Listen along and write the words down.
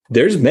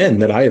there's men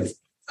that I've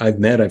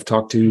met, I've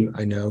talked to,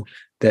 I know,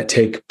 that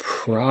take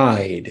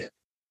pride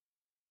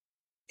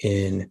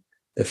in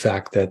the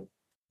fact that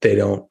they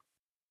don't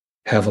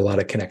have a lot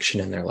of connection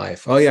in their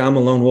life. Oh yeah, I'm a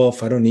lone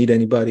wolf. I don't need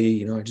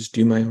anybody. I just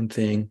do my own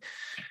thing.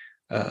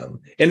 And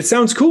it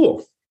sounds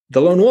cool.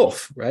 The lone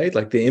wolf, right?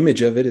 Like the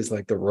image of it is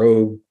like the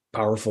rogue,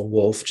 powerful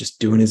wolf just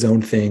doing his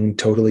own thing,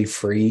 totally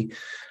free.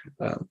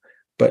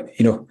 But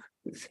an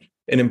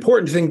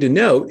important thing to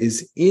note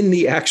is in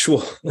the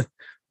actual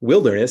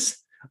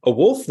wilderness, a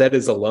wolf that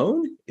is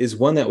alone is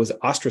one that was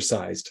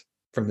ostracized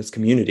from this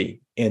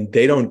community, and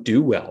they don't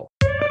do well.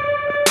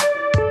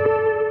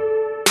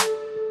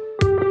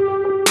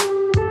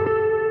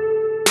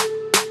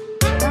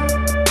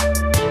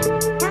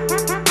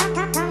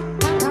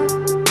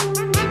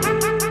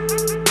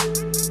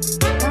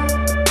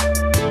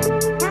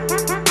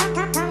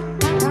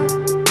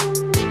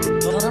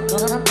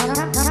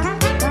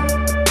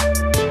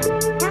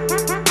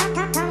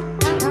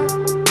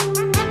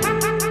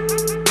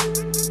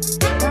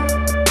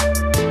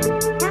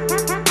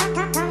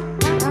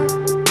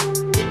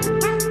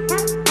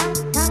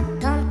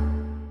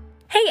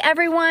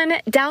 Everyone,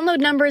 download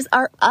numbers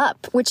are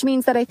up, which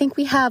means that I think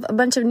we have a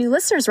bunch of new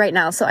listeners right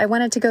now. So I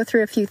wanted to go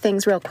through a few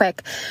things real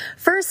quick.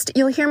 First,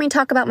 you'll hear me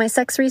talk about my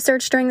sex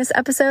research during this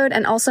episode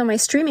and also my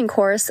streaming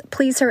course,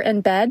 Please Her in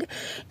Bed.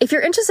 If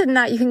you're interested in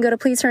that, you can go to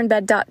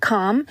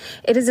pleaseherinbed.com.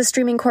 It is a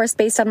streaming course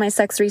based on my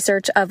sex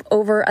research of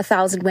over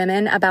 1,000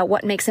 women about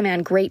what makes a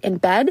man great in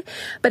bed.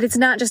 But it's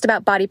not just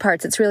about body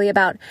parts. It's really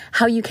about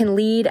how you can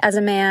lead as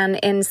a man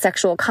in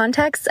sexual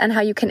contexts and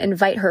how you can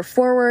invite her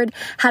forward,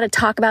 how to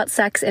talk about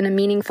sex in a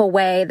meaningful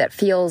way that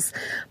feels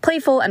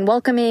playful and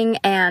welcoming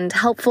and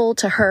helpful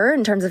to her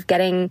in terms of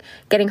getting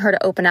her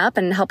to open up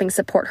and helping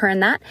support her in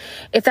that.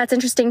 If that's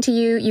interesting to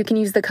you, you can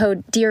use the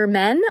code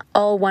DEARMEN,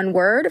 all one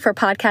word, for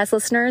podcast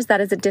listeners.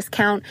 That is a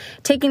discount,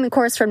 taking the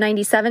course from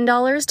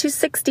 $97 to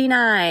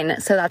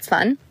 $69. So that's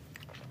fun.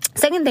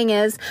 Second thing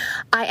is,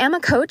 I am a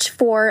coach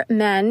for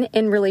men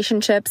in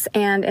relationships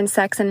and in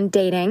sex and in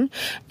dating,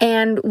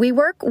 and we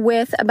work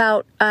with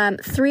about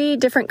 3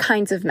 different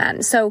kinds of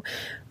men. So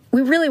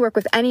we really work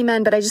with any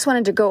men, but I just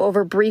wanted to go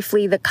over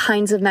briefly the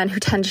kinds of men who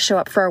tend to show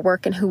up for our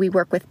work and who we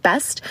work with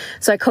best.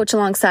 So I coach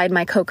alongside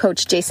my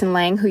co-coach, Jason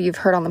Lange, who you've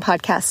heard on the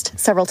podcast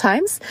several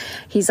times.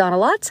 He's on a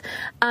lot.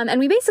 And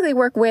we basically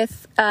work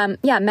with, men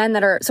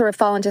that are sort of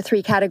fall into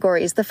 3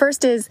 categories. The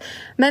first is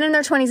men in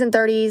their 20s and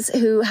 30s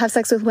who have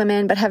sex with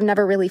women, but have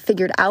never really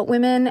figured out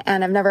women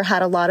and have never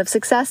had a lot of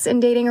success in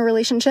dating or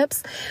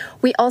relationships.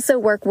 We also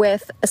work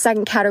with a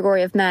second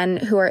category of men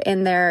who are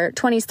in their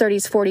 20s,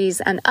 30s,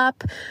 40s, and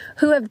up,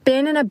 who have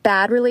been in a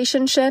bad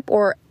relationship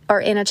or are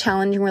in a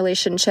challenging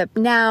relationship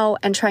now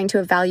and trying to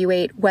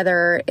evaluate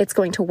whether it's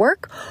going to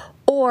work,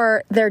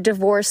 or they're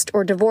divorced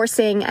or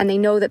divorcing and they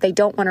know that they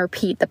don't want to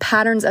repeat the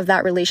patterns of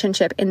that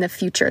relationship in the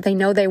future. They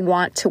know they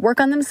want to work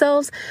on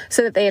themselves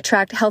so that they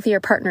attract healthier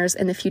partners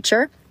in the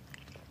future.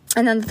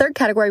 And then the third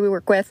category we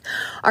work with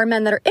are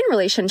men that are in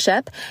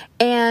relationship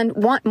and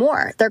want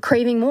more. They're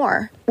craving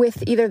more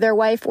with either their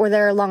wife or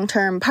their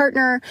long-term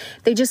partner.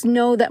 They just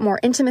know that more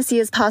intimacy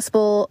is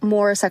possible,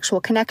 more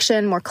sexual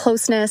connection, more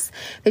closeness.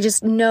 They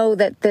just know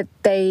that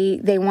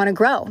they want to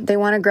grow. They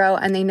want to grow,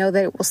 and they know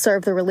that it will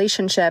serve the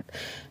relationship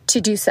to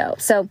do so.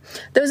 So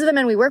those are the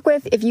men we work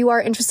with. If you are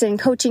interested in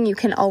coaching, you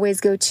can always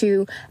go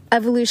to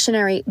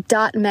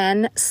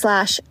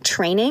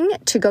evolutionary.men/training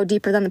to go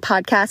deeper than the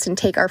podcast and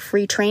take our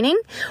free training.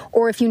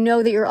 Or if you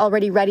know that you're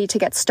already ready to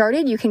get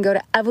started, you can go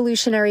to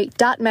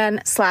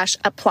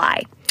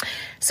evolutionary.men/apply.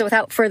 So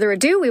without further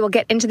ado, we will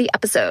get into the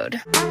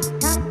episode.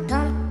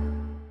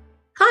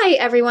 Hi,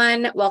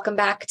 everyone. Welcome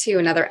back to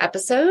another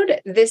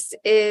episode. This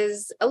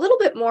is a little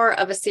bit more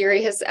of a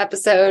serious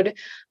episode,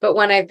 but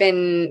one I've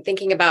been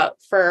thinking about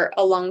for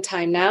a long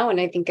time now. And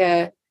I think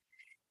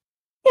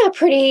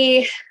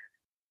pretty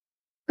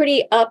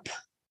up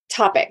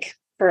topic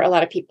for a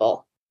lot of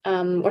people.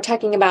 We're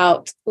talking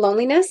about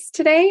loneliness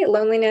today,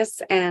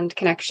 loneliness and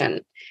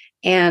connection.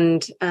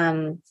 And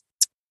I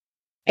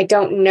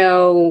don't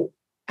know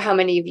how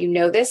many of you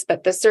know this,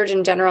 but the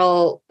Surgeon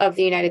General of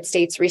the United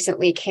States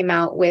recently came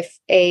out with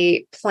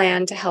a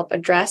plan to help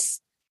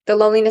address the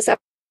loneliness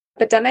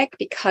epidemic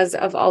because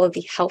of all of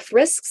the health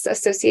risks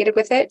associated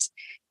with it.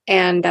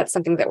 And that's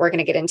something that we're going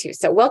to get into.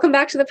 So welcome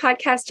back to the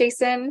podcast,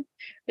 Jason.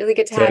 Really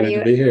good to have you.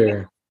 To be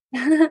here.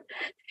 I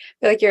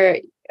feel like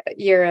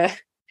you're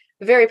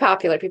very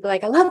popular. People are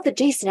like, I love the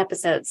Jason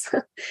episodes.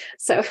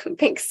 So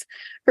thanks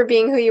for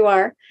being who you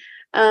are.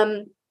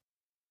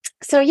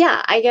 So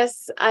yeah, I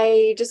guess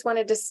I just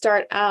wanted to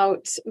start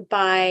out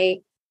by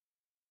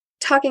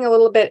talking a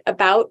little bit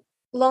about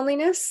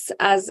loneliness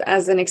as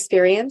an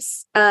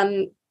experience.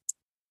 I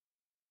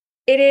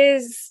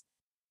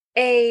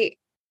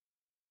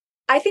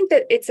think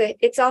that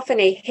it's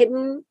often a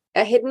hidden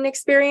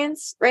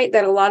experience, right?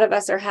 That a lot of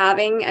us are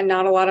having and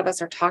not a lot of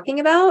us are talking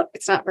about.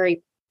 It's not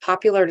very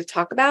popular to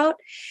talk about.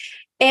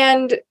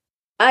 And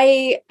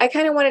I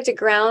kind of wanted to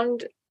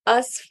ground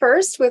us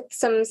first with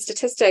some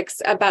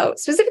statistics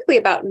specifically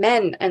about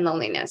men and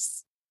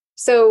loneliness.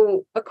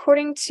 So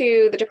according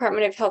to the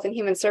Department of Health and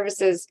Human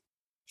Services,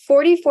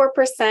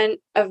 44%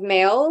 of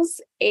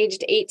males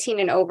aged 18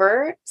 and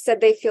over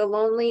said they feel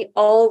lonely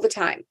all the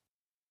time.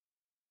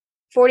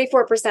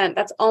 44%,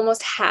 that's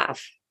almost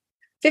half.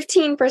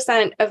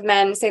 15% of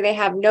men say they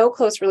have no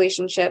close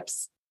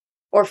relationships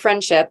or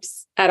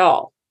friendships at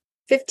all.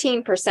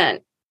 15%.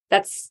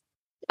 That's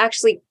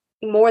actually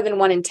more than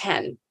 1 in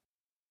 10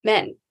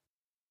 men.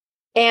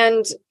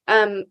 And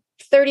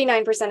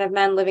 39% of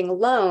men living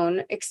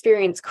alone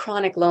experience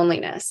chronic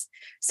loneliness.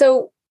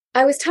 So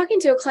I was talking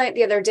to a client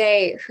the other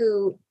day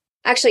who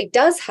actually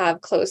does have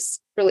close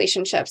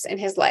relationships in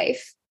his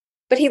life,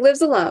 but he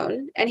lives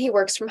alone and he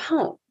works from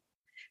home.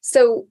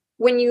 So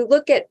when you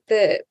look at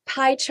the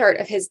pie chart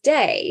of his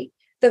day,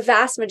 the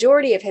vast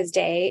majority of his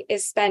day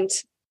is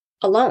spent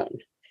alone,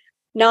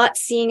 not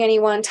seeing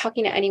anyone,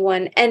 talking to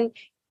anyone. And,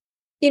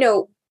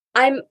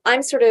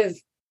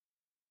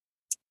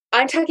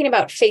 I'm talking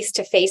about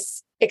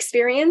face-to-face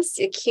experience,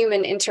 like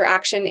human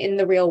interaction in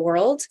the real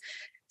world.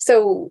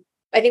 So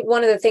I think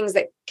one of the things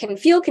that can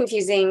feel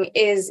confusing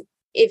is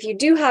if you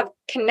do have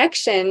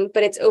connection,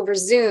 but it's over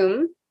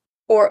Zoom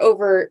or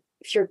over,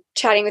 if you're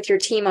chatting with your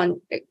team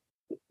on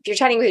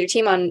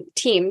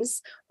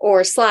Teams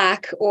or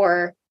Slack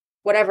or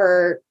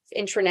whatever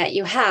intranet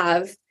you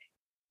have,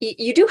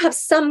 you do have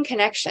some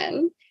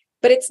connection,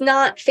 but it's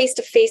not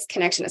face-to-face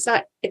connection.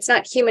 It's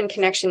not human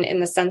connection in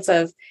the sense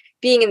of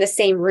being in the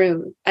same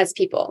room as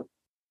people.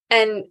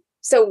 And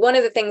so one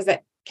of the things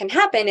that can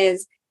happen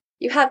is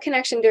you have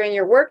connection during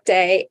your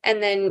workday,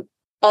 and then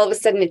all of a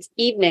sudden it's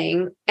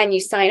evening and you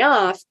sign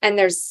off and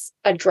there's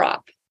a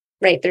drop,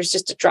 right? There's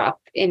just a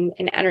drop in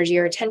energy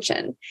or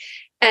attention.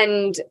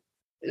 And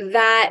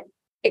that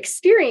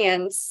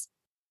experience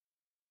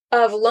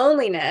of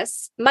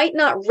loneliness might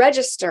not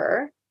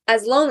register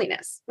as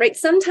loneliness, right?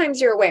 Sometimes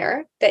you're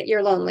aware that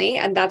you're lonely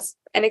and that's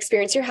an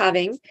experience you're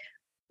having,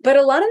 but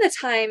a lot of the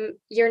time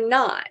you're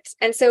not.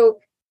 And so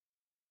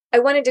I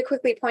wanted to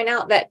quickly point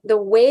out that the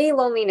way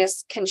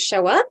loneliness can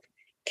show up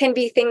can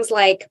be things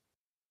like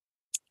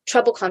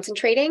trouble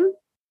concentrating,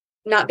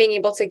 not being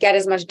able to get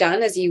as much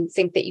done as you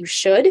think that you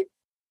should,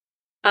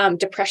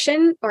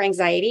 depression or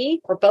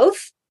anxiety or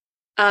both,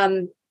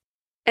 and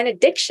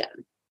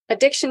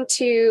addiction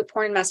to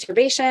porn and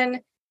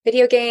masturbation,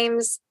 video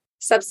games,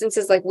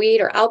 substances like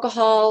weed or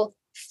alcohol,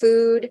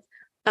 food.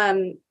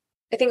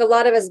 I think a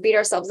lot of us beat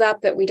ourselves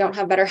up that we don't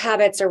have better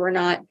habits or we're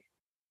not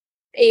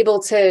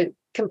able to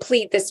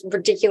complete this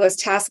ridiculous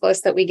task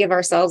list that we give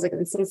ourselves, like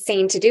this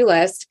insane to-do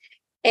list.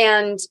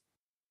 And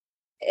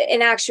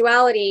in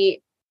actuality,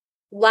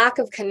 lack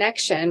of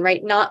connection,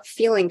 right? Not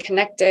feeling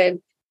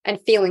connected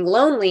and feeling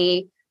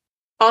lonely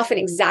often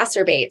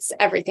exacerbates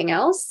everything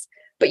else,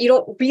 but you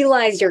don't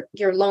realize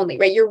you're lonely,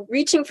 right? You're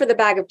reaching for the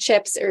bag of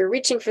chips or you're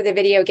reaching for the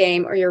video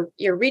game or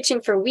you're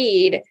reaching for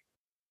weed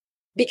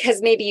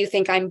because maybe you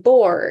think I'm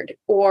bored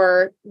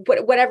or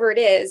whatever it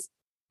is,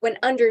 when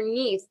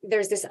underneath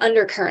there's this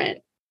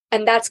undercurrent.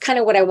 And that's kind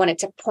of what I wanted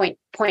to point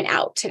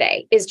out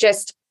today is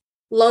just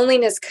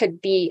loneliness could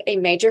be a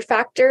major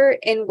factor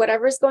in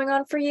whatever's going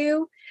on for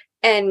you.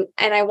 And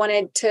I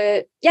wanted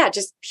to,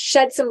 just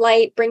shed some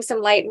light, bring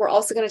some light. We're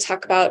also going to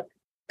talk about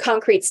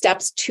concrete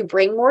steps to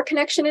bring more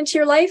connection into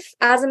your life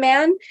as a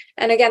man.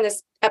 And again,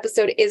 this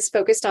episode is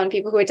focused on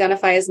people who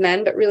identify as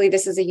men, but really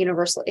this is a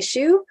universal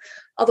issue.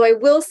 Although I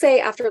will say,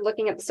 after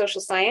looking at the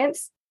social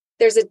science,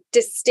 there's a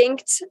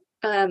distinct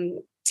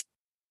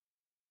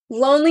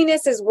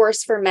loneliness is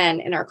worse for men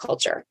in our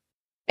culture.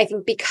 I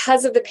think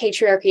because of the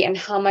patriarchy and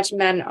how much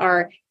men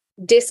are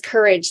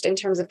discouraged in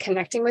terms of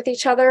connecting with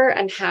each other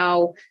and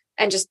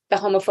just the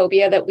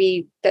homophobia that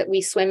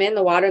we swim in,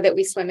 the water that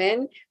we swim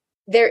in,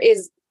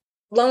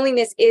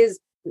 loneliness is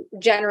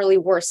generally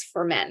worse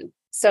for men.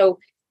 So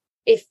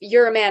if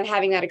you're a man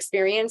having that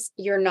experience,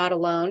 you're not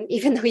alone.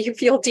 Even though you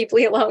feel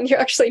deeply alone, you're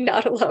actually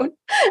not alone,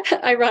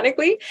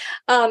 ironically.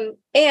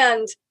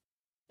 And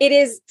it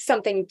is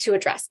something to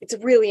address. It's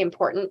really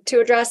important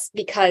to address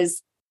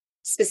because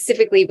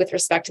specifically with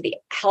respect to the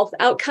health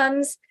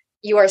outcomes,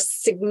 you are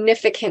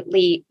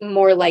significantly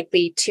more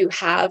likely to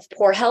have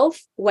poor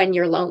health when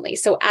you're lonely.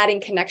 So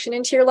adding connection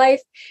into your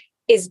life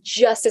is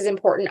just as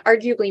important,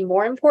 arguably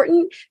more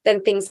important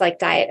than things like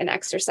diet and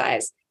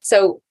exercise.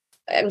 So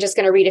I'm just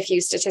going to read a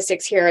few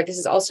statistics here. This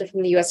is also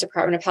from the U.S.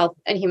 Department of Health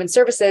and Human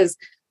Services.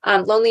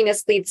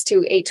 Loneliness leads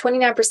to a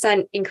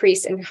 29%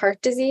 increase in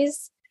heart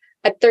disease,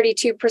 a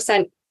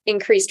 32%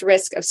 increased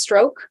risk of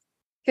stroke,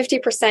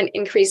 50%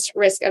 increased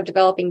risk of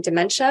developing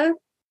dementia,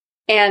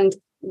 and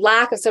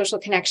lack of social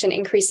connection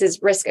increases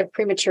risk of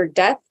premature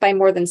death by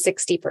more than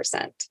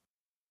 60%.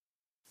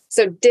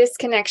 So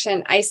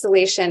disconnection,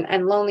 isolation,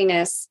 and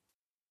loneliness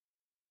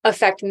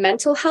affect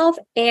mental health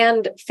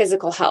and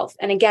physical health.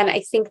 And again,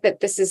 I think that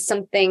this is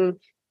something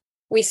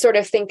we sort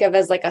of think of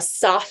as like a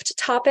soft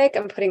topic.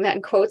 I'm putting that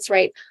in quotes,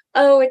 right?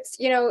 Oh, it's,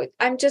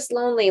 I'm just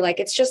lonely.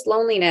 Like, it's just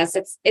loneliness.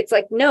 It's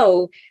like,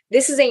 no,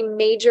 this is a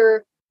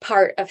major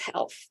part of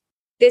health.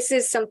 This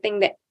is something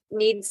that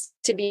needs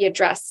to be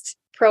addressed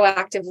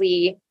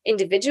proactively,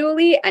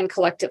 individually and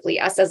collectively,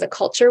 us as a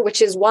culture,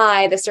 which is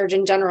why the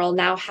Surgeon General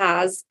now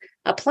has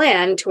a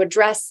plan to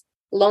address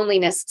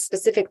loneliness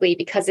specifically,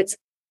 because it's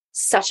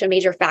such a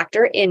major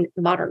factor in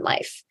modern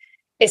life,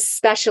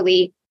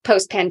 especially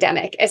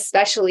post-pandemic,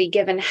 especially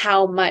given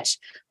how much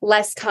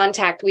less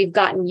contact we've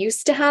gotten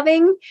used to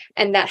having.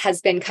 And that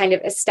has been kind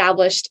of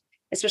established,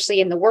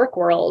 especially in the work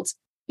world,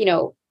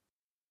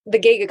 the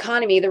gig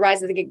economy, the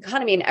rise of the gig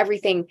economy and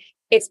everything.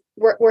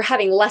 We're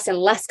having less and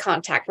less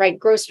contact, right?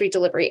 Grocery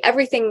delivery,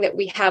 everything that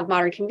we have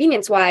modern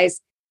convenience wise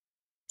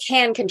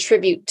can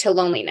contribute to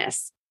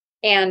loneliness.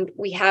 And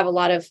we have a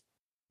lot of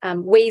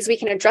ways we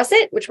can address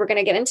it, which we're going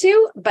to get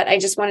into, but I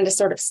just wanted to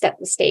sort of set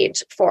the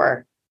stage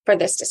for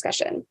this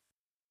discussion.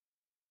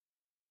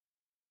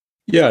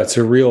 Yeah, it's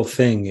a real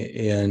thing.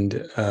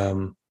 And,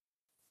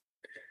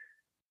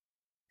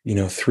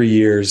 3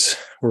 years,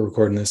 we're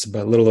recording this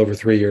about a little over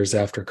 3 years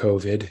after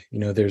COVID,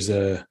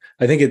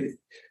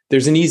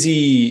 there's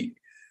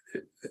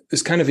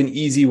kind of an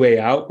easy way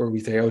out where we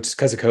say, oh, it's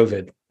because of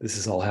COVID, this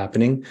is all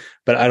happening.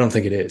 But I don't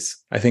think it is.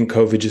 I think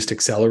COVID just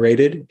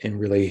accelerated and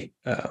really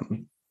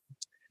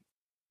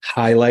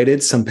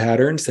highlighted some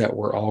patterns that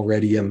were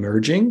already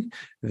emerging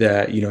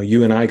that,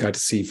 you and I got to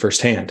see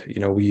firsthand.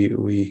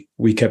 We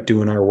kept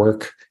doing our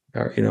work.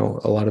 A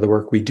lot of the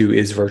work we do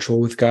is virtual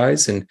with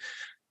guys. And,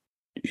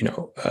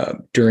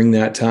 during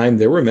that time,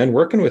 there were men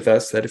working with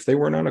us that if they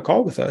weren't on a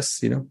call with us,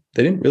 they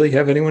didn't really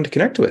have anyone to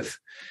connect with.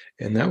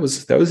 And that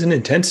was an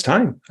intense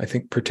time, I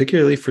think,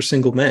 particularly for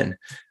single men,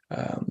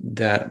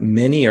 that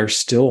many are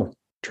still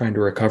trying to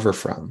recover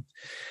from.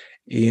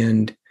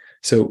 And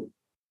so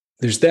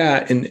there's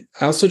that. And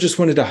I also just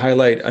wanted to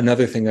highlight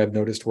another thing I've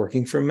noticed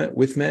working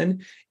with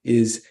men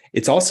is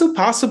it's also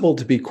possible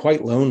to be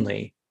quite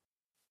lonely,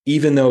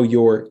 even though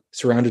you're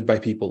surrounded by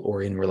people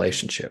or in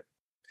relationship.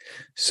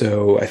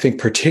 So I think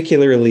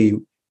particularly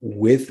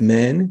with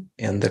men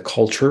and the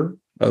culture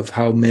of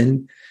how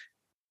men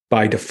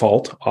by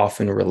default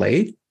often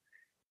relate,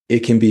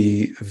 it can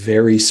be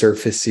very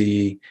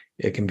surfacey.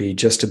 It can be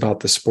just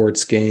about the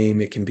sports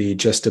game. It can be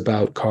just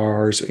about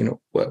cars,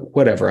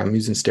 whatever. I'm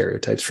using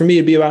stereotypes. For me,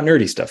 it'd be about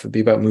nerdy stuff. It'd be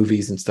about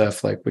movies and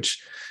stuff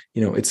which,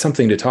 it's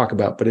something to talk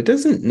about, but it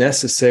doesn't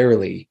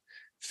necessarily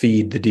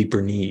feed the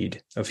deeper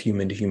need of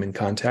human to human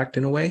contact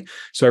in a way.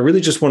 So I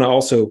really just want to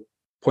also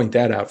point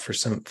that out for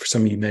some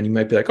of you men. You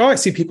might be like, oh, I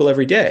see people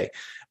every day.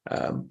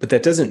 But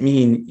that doesn't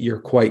mean you're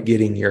quite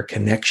getting your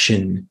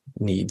connection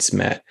needs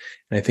met.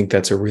 And I think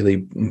that's a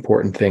really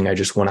important thing I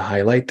just want to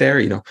highlight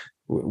there.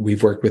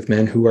 We've worked with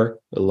men who are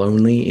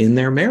lonely in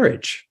their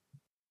marriage,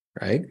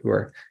 right?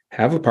 Who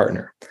have a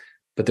partner,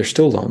 but they're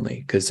still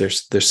lonely because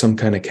there's some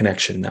kind of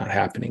connection not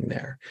happening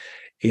there.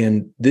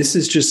 And this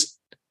is just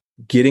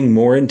getting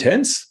more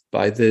intense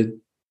by the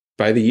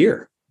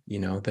year,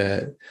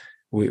 that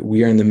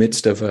we are in the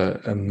midst of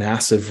a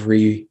massive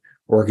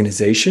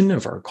reorganization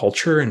of our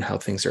culture and how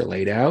things are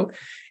laid out.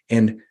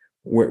 And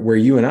where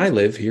you and I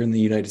live here in the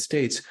United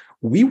States,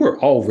 we were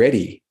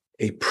already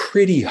a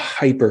pretty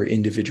hyper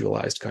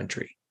individualized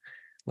country.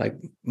 Like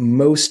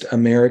most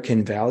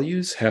American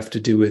values have to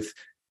do with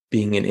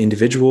being an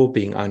individual,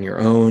 being on your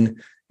own,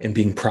 and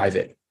being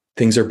private.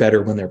 Things are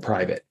better when they're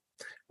private.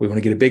 We want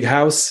to get a big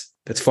house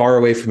that's far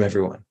away from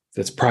everyone.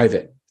 That's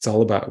private. It's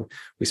all about,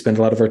 we spend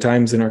a lot of our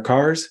times in our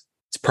cars.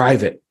 It's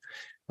private.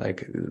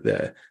 Like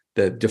the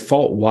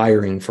default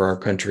wiring for our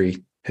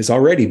country has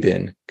already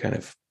been kind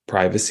of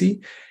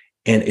privacy.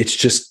 And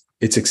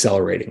it's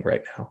accelerating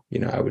right now,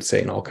 I would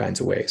say in all kinds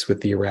of ways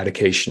with the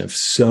eradication of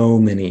so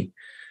many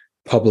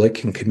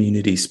public and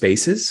community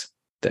spaces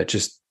that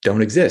just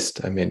don't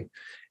exist. I mean,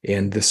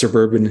 and the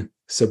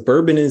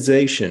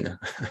suburbanization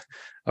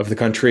of the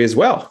country as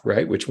well,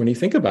 right? Which when you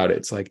think about it,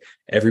 it's like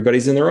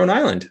everybody's in their own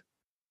island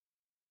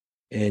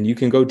and you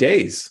can go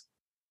days,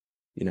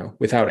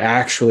 without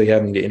actually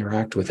having to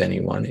interact with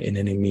anyone in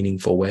any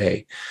meaningful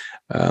way,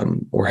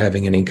 or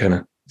having any kind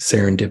of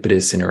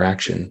serendipitous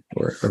interaction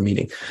or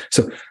meeting.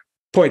 So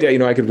point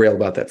out, I could rail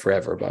about that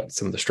forever, about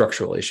some of the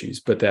structural issues,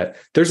 but that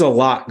there's a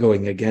lot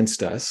going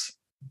against us,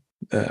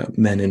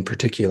 men in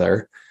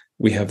particular.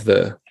 We have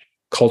the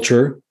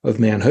culture of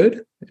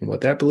manhood and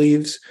what that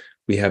believes.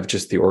 We have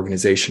just the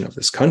organization of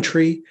this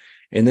country.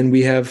 And then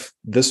we have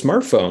the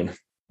smartphone,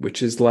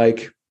 which is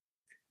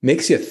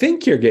makes you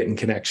think you're getting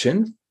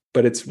connection,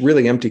 but it's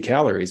really empty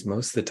calories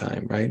most of the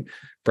time, right?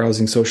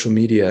 Browsing social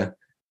media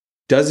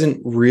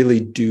doesn't really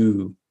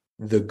do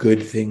the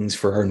good things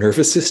for our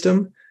nervous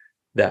system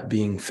that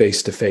being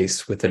face to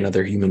face with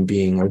another human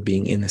being or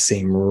being in the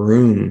same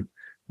room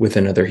with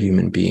another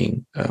human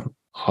being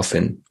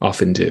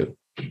often do.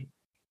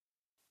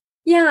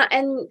 Yeah.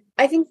 And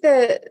I think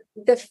the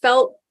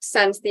felt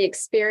sense, the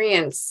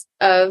experience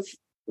of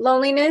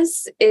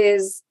loneliness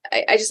is,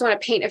 I just want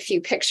to paint a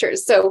few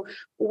pictures. So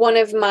one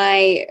of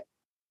my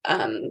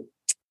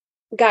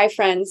guy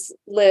friends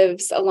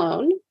lives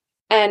alone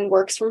and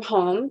works from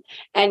home,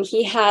 and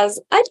he has,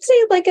 I'd say,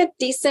 a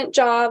decent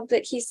job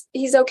that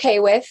he's okay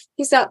with.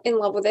 He's not in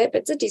love with it,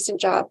 but it's a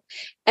decent job,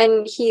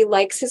 and he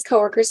likes his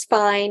coworkers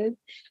fine.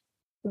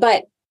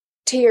 But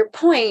to your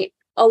point,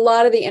 a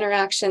lot of the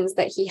interactions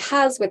that he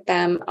has with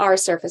them are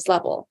surface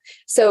level.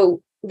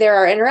 So there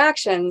are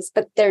interactions,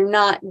 but they're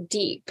not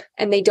deep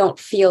and they don't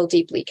feel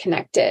deeply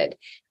connected.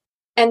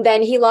 And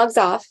then he logs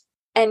off.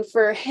 And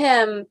for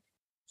him,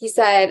 he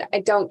said, I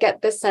don't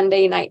get the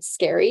Sunday night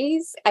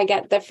scaries. I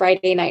get the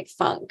Friday night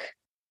funk.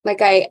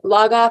 Like I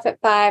log off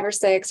at 5 or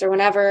 6 or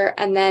whenever.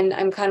 And then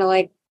I'm kind of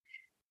like,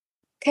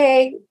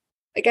 okay,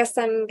 I guess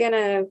I'm going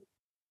to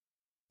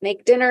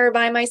make dinner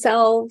by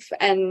myself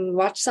and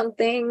watch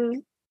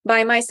something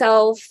by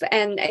myself.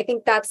 And I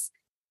think that's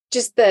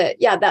just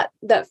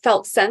that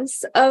felt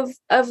sense of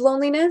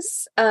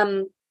loneliness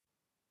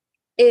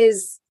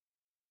is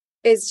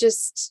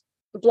just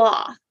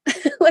blah.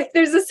 Like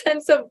there's a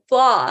sense of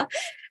blah.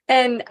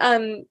 And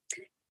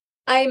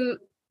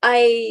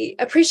I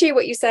appreciate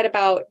what you said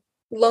about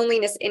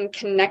loneliness in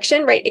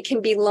connection, right? It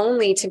can be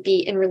lonely to be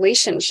in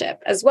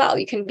relationship as well.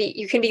 You can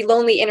be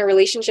lonely in a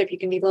relationship, you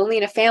can be lonely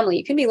in a family,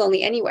 you can be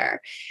lonely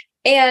anywhere.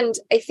 And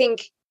I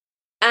think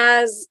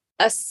as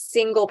a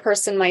single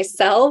person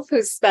myself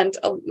who's spent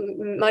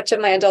much of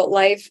my adult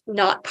life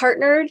not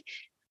partnered,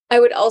 I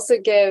would also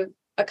give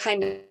a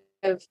kind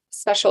of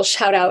special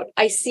shout out.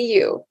 I see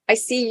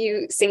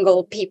you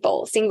single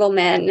people, single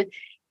men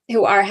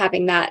who are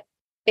having that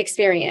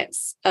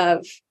experience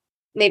of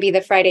maybe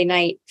the Friday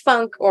night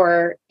funk,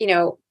 or,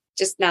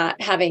 just not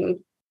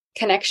having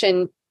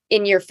connection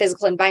in your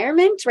physical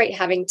environment, right?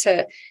 Having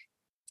to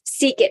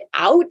seek it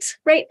out,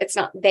 right? It's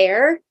not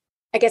there.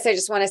 I guess I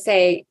just want to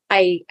say,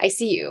 I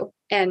see you,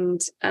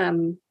 and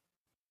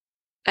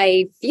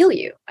I feel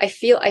you. I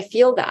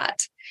feel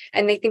that.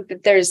 And I think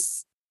that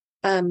there's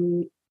a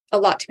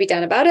lot to be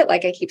done about it.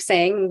 Like I keep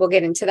saying, we'll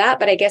get into that,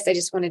 but I guess I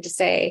just wanted to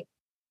say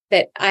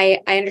that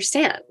I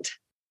understand.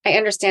 I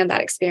understand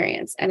that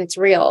experience, and it's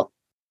real,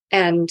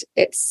 and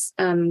it's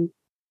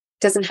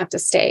doesn't have to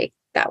stay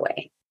that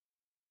way.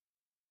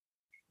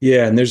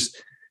 Yeah. And there's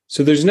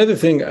another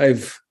thing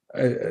I've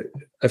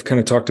kind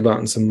of talked about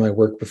in some of my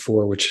work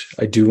before, which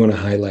I do want to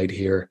highlight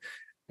here.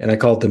 And I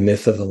call it the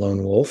myth of the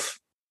lone wolf.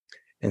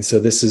 And so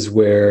this is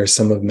where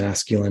some of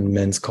masculine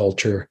men's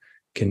culture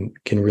can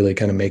really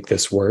kind of make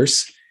this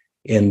worse.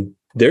 And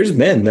there's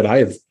men that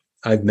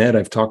I've met,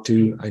 I've talked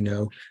to, I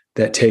know,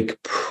 that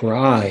take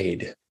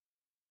pride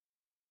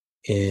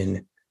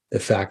in the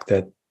fact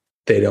that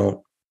they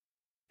don't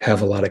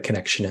have a lot of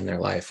connection in their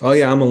life. Oh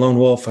yeah, I'm a lone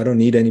wolf. I don't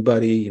need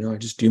anybody. I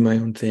just do my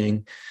own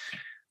thing.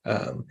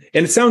 And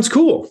it sounds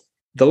cool.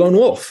 The lone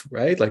wolf,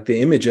 right? Like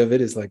the image of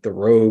it is like the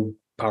rogue,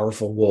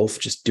 powerful wolf,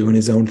 just doing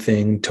his own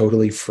thing,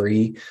 totally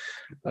free.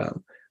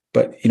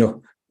 But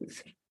an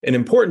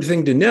important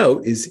thing to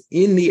note is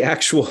in the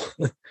actual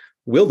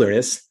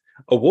wilderness,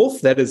 a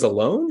wolf that is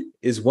alone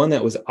is one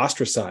that was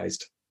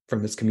ostracized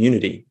from its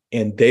community,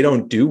 and they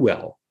don't do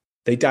well.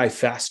 They die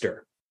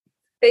faster.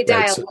 They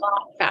die a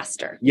lot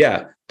faster.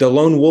 Yeah. The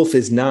lone wolf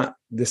is not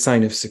the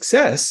sign of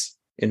success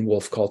in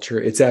wolf culture.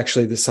 It's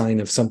actually the sign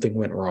of something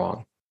went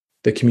wrong.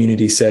 The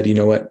community said, you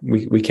know what,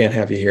 we can't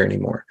have you here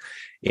anymore.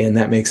 And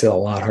that makes it a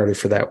lot harder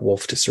for that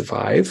wolf to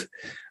survive.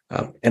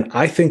 And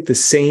I think the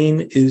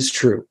same is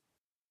true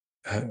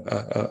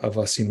of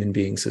us human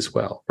beings as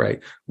well,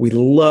 right? We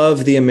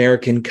love the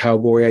American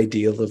cowboy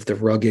ideal of the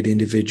rugged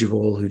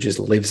individual who just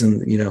lives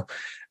in,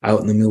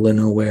 out in the middle of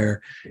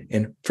nowhere.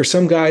 And for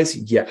some guys,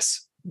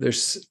 yes,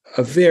 there's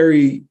a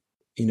very,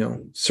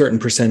 certain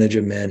percentage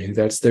of men who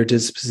that's their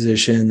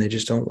disposition. They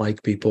just don't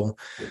like people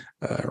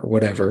or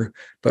whatever.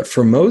 But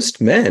for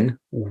most men,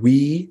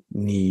 we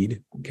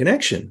need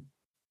connection.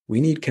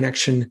 We need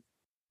connection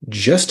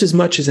just as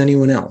much as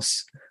anyone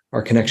else.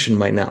 Our connection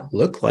might not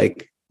look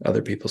like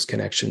other people's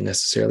connection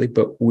necessarily,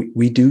 but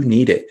we do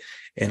need it.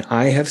 And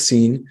I have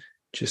seen,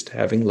 just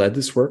having led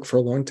this work for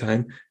a long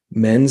time,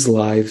 men's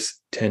lives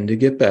tend to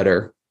get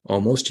better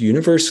almost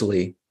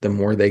universally the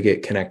more they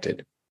get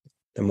connected,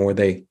 the more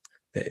they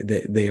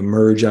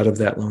emerge out of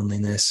that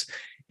loneliness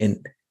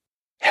and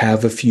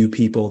have a few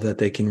people that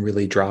they can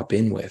really drop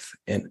in with.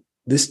 And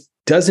this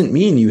doesn't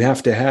mean you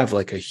have to have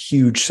like a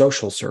huge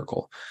social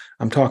circle.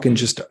 I'm talking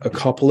just a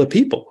couple of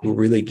people who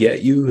really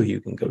get you, who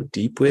you can go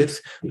deep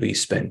with, who you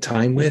spend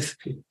time with.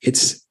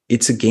 It's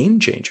a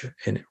game changer,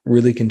 and it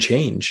really can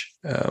change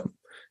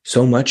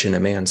so much in a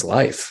man's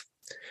life.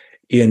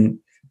 And,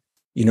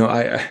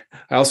 I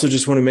also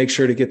just want to make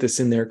sure to get this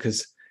in there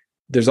because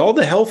there's all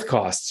the health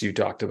costs you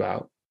talked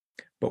about.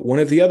 But one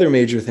of the other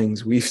major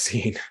things we've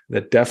seen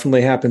that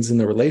definitely happens in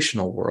the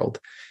relational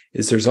world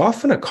is there's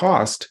often a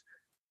cost.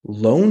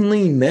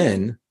 Lonely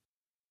men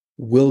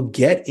will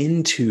get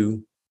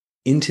into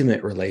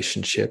intimate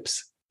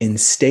relationships and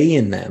stay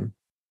in them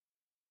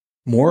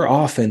more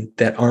often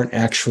that aren't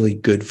actually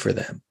good for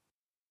them.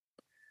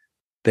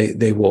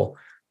 They will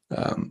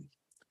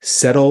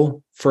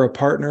settle for a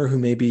partner who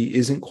maybe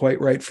isn't quite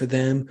right for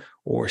them,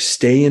 or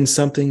stay in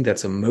something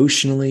that's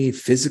emotionally,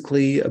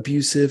 physically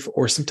abusive,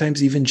 or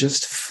sometimes even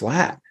just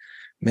flat.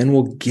 Men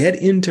will get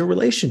into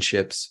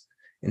relationships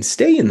and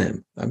stay in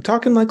them. I'm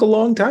talking like a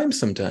long time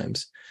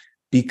sometimes,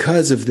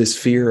 because of this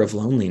fear of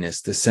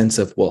loneliness, the sense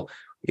of, well,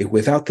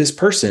 without this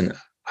person,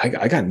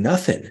 I got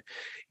nothing.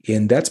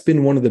 And that's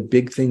been one of the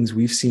big things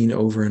we've seen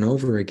over and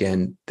over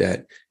again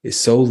that is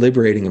so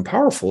liberating and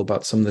powerful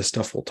about some of the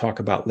stuff we'll talk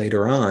about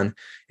later on,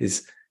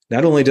 is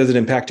not only does it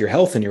impact your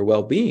health and your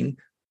well-being,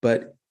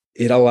 but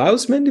it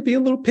allows men to be a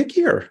little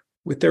pickier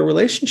with their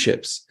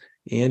relationships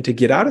and to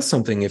get out of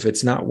something if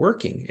it's not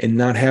working, and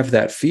not have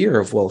that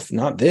fear of, well, if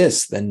not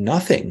this, then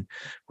nothing,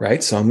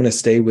 right? So I'm going to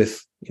stay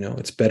with,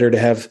 it's better to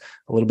have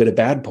a little bit of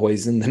bad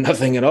poison than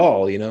nothing at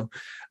all,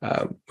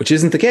 which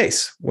isn't the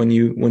case when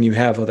you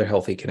have other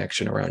healthy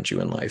connection around you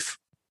in life.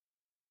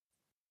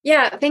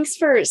 Yeah, thanks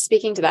for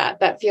speaking to that.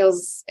 That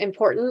feels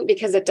important,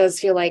 because it does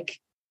feel like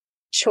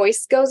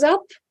choice goes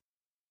up,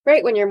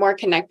 right? When you're more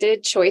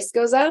connected, choice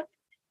goes up.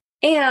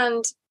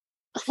 And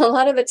a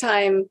lot of the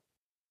time,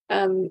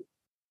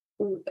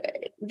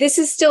 this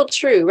is still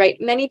true, right?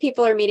 Many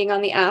people are meeting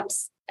on the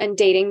apps and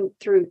dating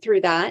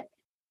through that,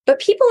 but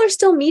people are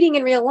still meeting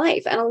in real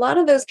life. And a lot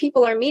of those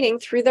people are meeting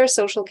through their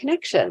social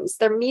connections.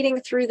 They're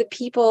meeting through the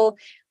people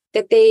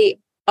that they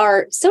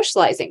are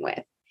socializing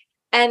with.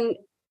 And,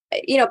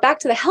 back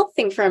to the health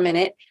thing for a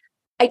minute,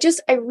 I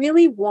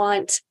really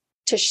want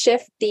to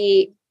shift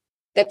the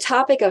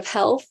topic of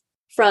health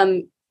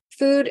from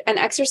food and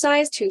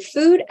exercise to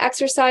food,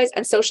 exercise,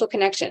 and social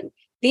connection.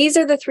 These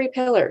are the three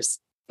pillars: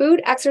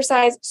 food,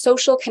 exercise,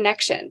 social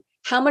connection.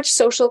 How much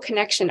social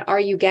connection are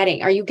you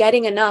getting? Are you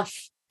getting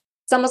enough?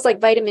 It's almost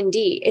like vitamin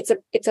D. It's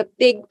a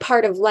big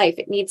part of life.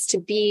 It needs to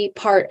be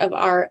part of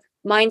our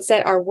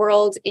mindset, our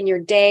world, in your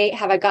day.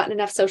 Have I gotten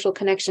enough social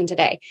connection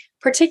today?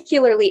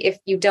 Particularly if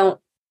you don't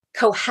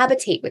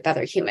cohabitate with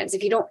other humans,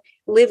 if you don't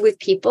live with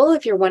people,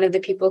 if you're one of the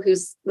people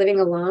who's living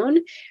alone,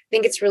 I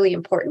think it's really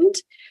important.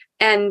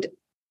 And,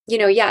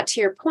 to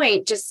your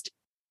point, just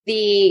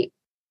the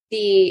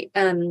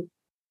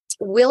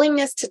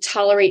willingness to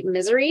tolerate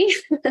misery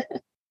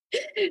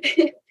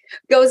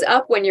goes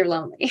up when you're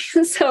lonely.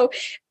 So,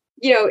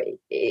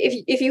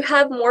 if you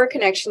have more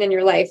connection in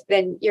your life,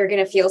 then you're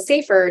going to feel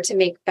safer to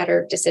make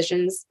better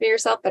decisions for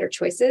yourself, better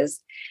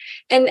choices.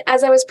 And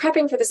as I was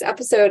prepping for this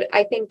episode,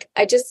 I think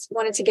I just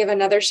wanted to give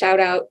another shout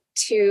out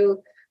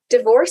to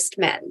divorced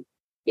men.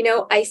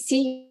 I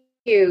see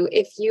you,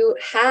 if you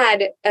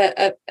had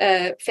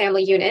a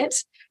family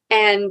unit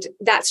and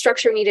that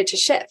structure needed to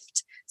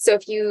shift. So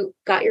if you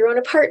got your own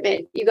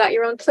apartment, you got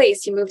your own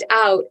place, you moved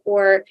out,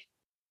 or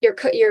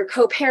you're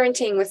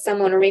co-parenting with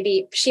someone, or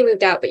maybe she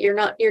moved out, but you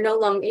no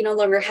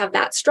longer have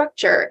that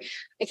structure.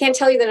 I can't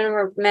tell you the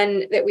number of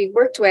men that we've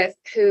worked with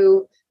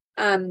who,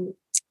 on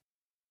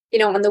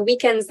the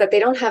weekends that they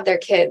don't have their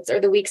kids,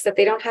 or the weeks that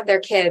they don't have their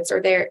kids,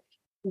 or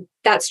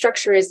that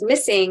structure is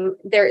missing,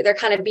 they're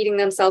kind of beating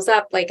themselves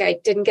up, like, I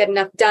didn't get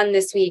enough done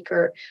this week,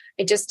 or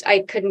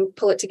I couldn't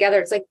pull it together.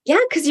 It's like, yeah,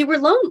 because you were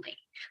lonely.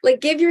 Like,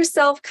 give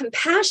yourself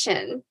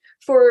compassion,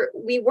 for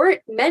we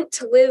weren't meant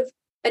to live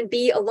and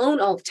be alone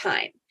all the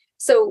time.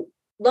 So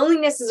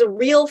loneliness is a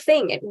real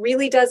thing. It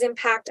really does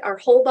impact our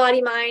whole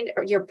body, mind,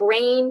 or your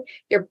brain,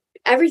 your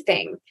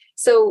everything.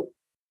 So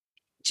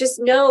just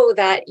know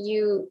that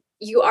you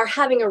are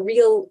having a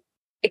real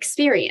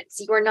experience.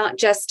 You are not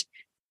just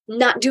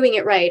not doing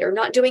it right, or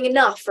not doing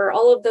enough, or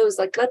all of those,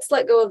 like, let's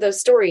let go of those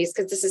stories,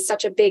 because this is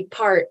such a big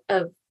part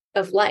of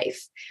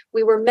life.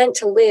 We were meant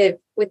to live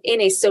within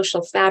a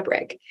social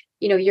fabric.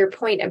 Your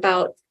point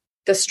about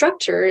the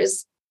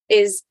structures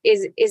is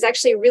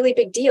actually a really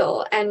big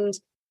deal. And,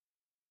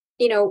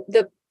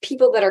 the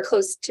people that are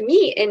close to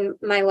me in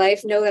my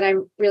life know that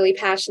I'm really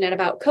passionate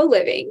about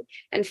co-living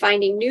and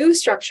finding new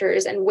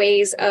structures and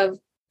ways of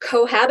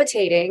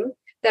cohabitating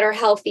that are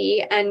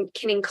healthy and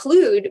can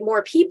include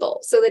more people,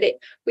 so that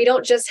we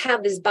don't just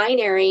have this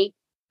binary,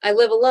 I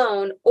live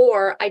alone,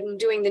 or I'm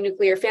doing the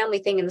nuclear family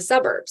thing in the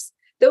suburbs.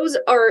 Those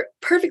are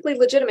perfectly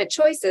legitimate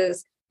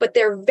choices, but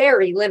they're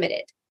very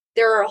limited.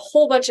 There are a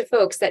whole bunch of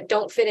folks that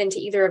don't fit into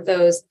either of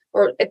those,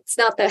 or it's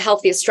not the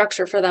healthiest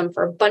structure for them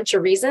for a bunch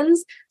of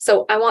reasons.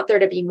 So I want there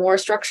to be more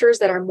structures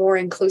that are more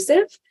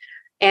inclusive,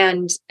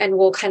 and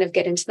we'll kind of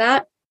get into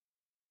that.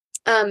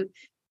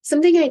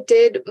 Something I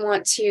did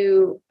want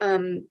to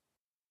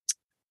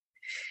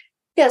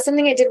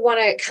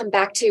come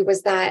back to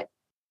was that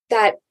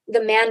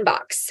the man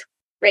box,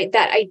 right?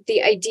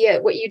 The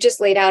idea, what you just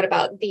laid out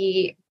about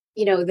the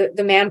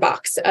man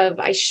box of,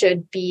 I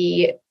should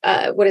be,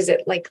 what is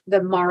it, like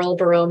the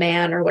Marlboro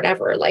man or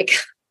whatever, like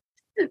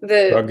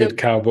the rugged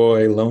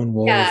cowboy, lone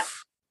wolf. Yeah,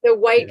 the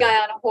white guy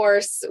on a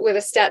horse with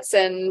a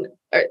Stetson,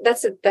 or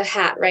that's the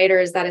hat, right? Or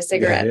is that a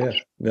cigarette? Yeah.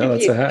 No,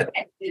 that's a hat.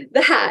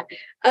 The hat.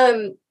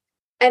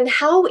 And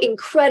how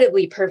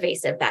incredibly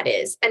pervasive that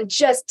is, and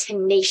just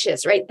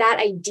tenacious, right? That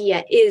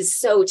idea is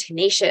so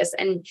tenacious,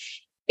 and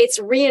it's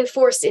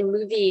reinforced in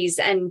movies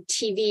and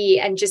TV,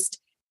 and just,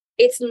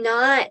 it's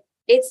not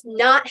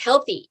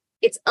healthy.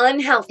 It's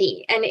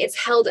unhealthy, and it's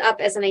held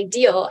up as an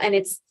ideal, and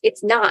it's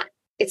not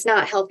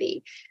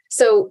healthy.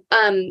 So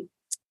I'm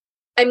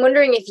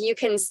wondering if you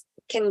can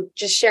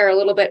just share a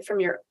little bit from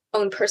your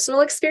own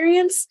personal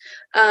experience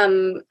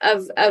of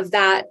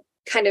that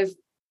kind of,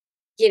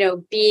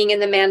 being in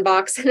the man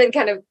box and then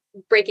kind of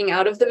breaking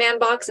out of the man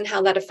box, and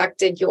how that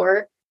affected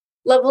your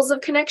levels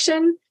of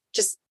connection,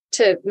 just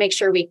to make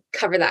sure we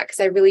cover that. Because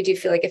I really do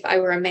feel like if I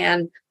were a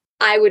man,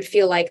 I would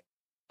feel like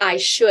I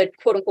should,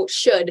 quote unquote,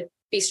 should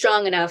be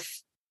strong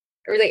enough,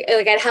 or like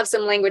I'd have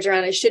some language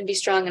around I should be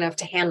strong enough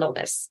to handle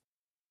this.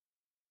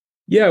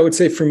 Yeah, I would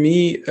say for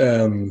me,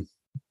 I'm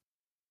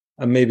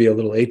maybe a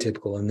little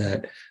atypical in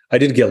that I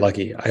did get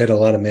lucky. I had a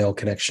lot of male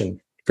connection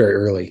very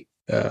early.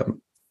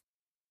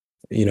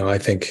 I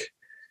think,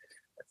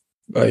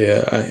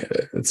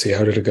 let's see,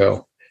 how did it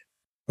go?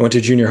 I went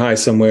to junior high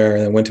somewhere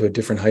and I went to a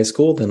different high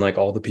school than like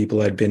all the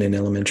people I'd been in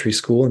elementary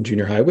school and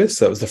junior high with.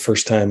 So that was the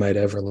first time I'd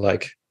ever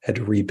like had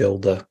to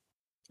rebuild a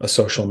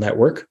social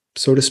network,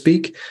 so to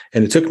speak.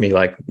 And it took me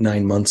like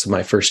 9 months of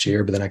my first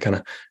year, but then I kind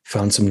of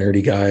found some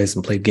nerdy guys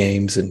and played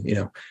games and,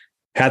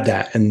 had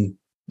that in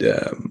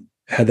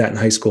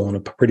high school in a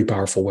pretty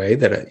powerful way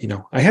that,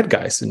 I had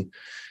guys and,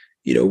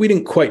 we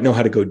didn't quite know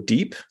how to go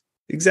deep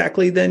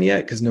exactly then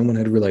yet because no one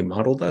had really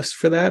modeled us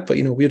for that. But,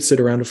 we'd sit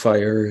around a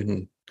fire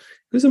and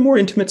it was a more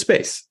intimate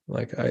space.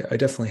 Like I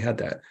definitely had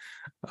that.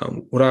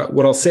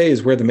 What I'll say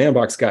is where the man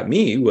box got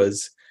me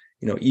was,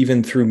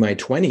 even through my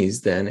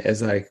 20s, then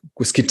as I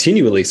was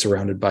continually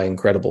surrounded by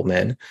incredible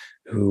men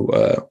who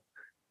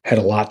had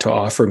a lot to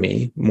offer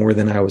me, more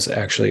than I was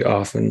actually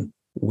often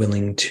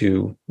willing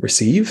to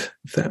receive,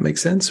 if that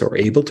makes sense, or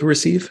able to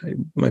receive, it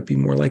might be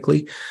more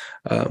likely,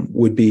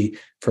 would be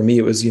for me,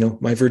 it was,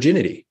 my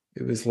virginity.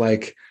 It was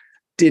like,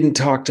 didn't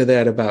talk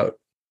about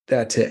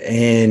that to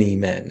any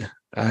men.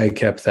 I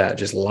kept that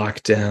just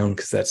locked down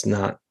because that's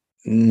not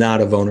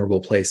a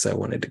vulnerable place I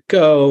wanted to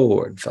go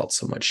or felt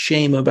so much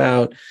shame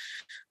about,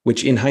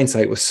 which in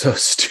hindsight was so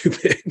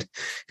stupid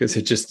because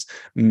it just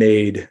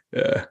made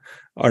an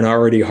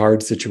already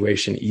hard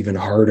situation even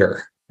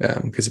harder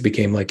because it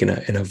became like an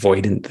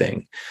avoidant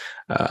thing.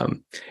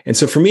 And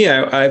so for me,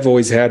 I've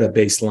always had a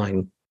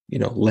baseline,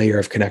 layer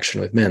of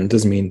connection with men.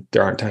 Doesn't mean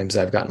there aren't times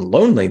I've gotten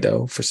lonely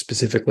though, for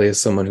specifically as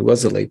someone who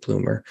was a late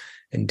bloomer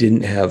and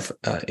didn't have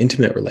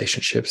intimate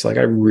relationships. Like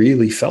I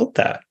really felt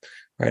that,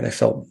 right? I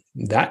felt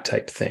that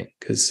type thing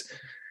because,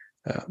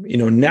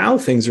 now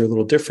things are a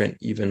little different,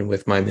 even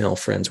with my male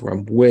friends where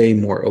I'm way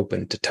more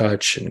open to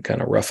touch and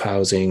kind of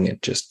roughhousing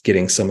and just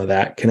getting some of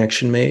that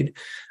connection made.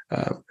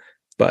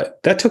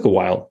 But that took a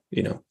while,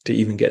 to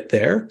even get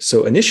there.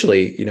 So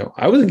initially,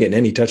 I wasn't getting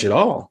any touch at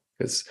all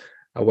because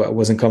I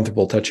wasn't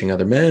comfortable touching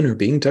other men or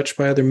being touched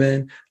by other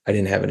men. I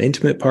didn't have an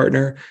intimate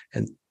partner.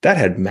 And that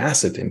had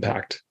massive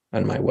impact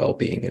on my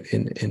well-being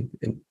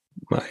in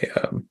my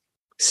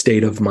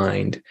state of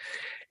mind.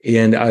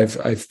 And I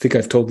think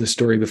I've told this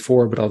story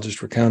before, but I'll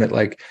just recount it.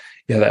 Like,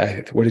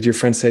 what did your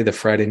friend say? The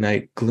Friday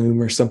night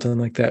gloom or something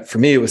like that. For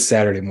me, it was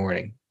Saturday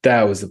morning.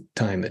 That was the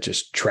time that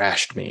just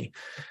trashed me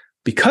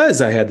because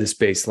I had this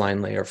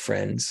baseline layer of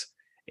friends.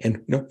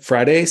 And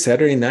Friday,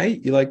 Saturday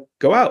night, you like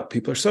go out.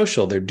 People are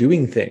social. They're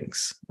doing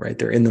things, right?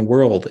 They're in the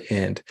world.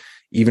 And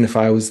even if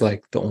I was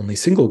like the only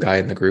single guy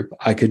in the group,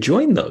 I could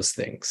join those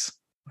things,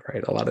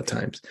 right? A lot of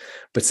times.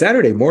 But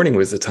Saturday morning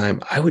was the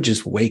time I would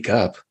just wake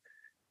up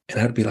and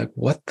I'd be like,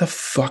 what the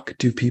fuck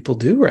do people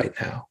do right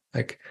now?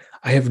 Like,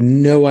 I have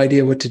no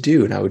idea what to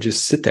do. And I would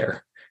just sit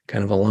there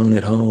kind of alone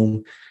at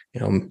home.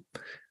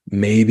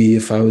 Maybe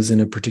if I was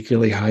in a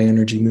particularly high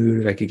energy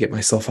mood, I could get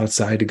myself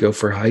outside to go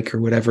for a hike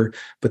or whatever.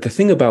 But the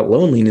thing about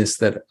loneliness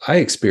that I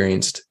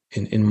experienced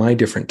in my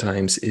different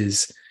times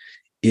is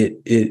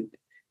it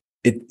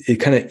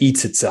kind of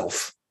eats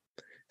itself.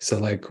 So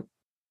like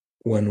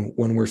when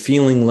we're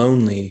feeling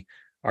lonely,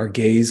 our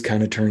gaze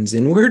kind of turns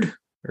inward,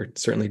 or it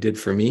certainly did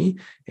for me.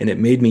 And it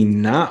made me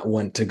not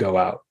want to go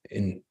out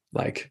and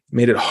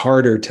made it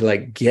harder to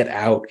get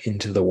out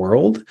into the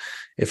world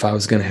if I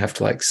was going to have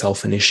to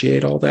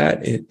self-initiate all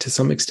that to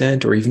some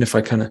extent, or even if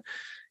I kind of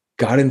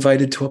got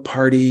invited to a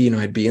party,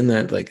 I'd be in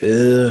that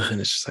ugh,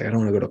 and it's just I don't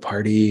want to go to a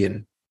party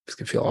and it's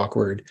going to feel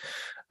awkward.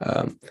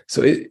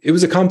 So it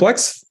was a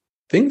complex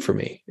thing for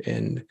me.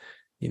 And,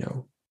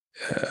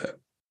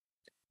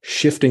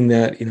 shifting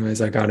that,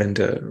 as I got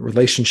into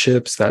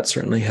relationships, that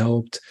certainly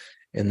helped.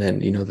 And then,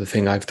 the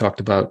thing I've talked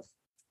about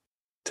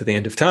to the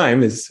end of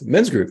time is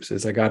men's groups.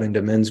 As I got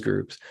into men's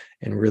groups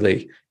and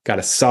really got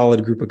a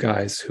solid group of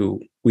guys who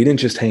we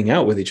didn't just hang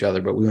out with each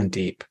other, but we went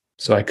deep.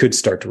 So I could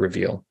start to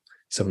reveal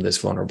some of this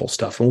vulnerable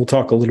stuff. And we'll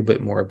talk a little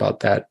bit more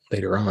about that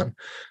later on,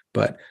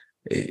 but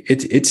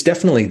it's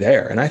definitely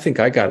there. And I think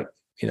I got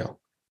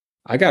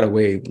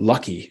away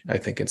lucky, I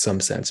think in some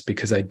sense,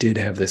 because I did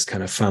have this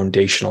kind of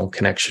foundational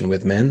connection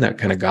with men that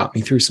kind of got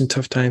me through some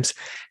tough times.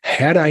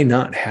 Had I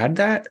not had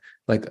that,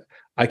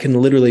 I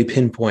can literally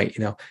pinpoint,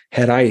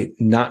 had I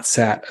not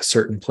sat a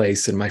certain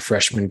place in my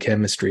freshman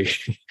chemistry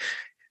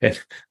and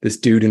this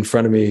dude in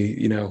front of me,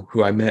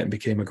 who I met and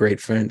became a great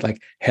friend,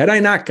 had I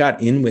not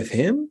got in with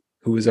him,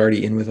 who was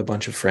already in with a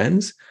bunch of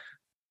friends,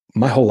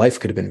 my whole life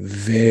could have been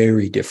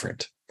very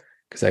different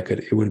because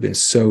it would have been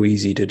so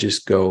easy to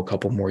just go a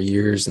couple more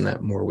years in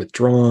that more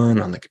withdrawn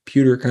on the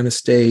computer kind of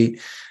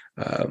state.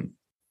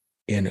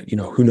 And,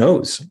 who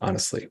knows,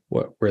 honestly,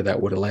 where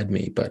that would have led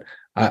me. But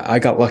I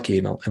got lucky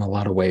in a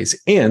lot of ways.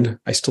 And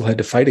I still had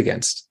to fight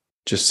against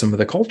just some of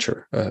the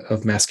culture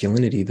of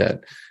masculinity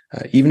that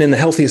even in the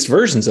healthiest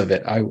versions of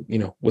it, I,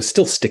 was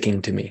still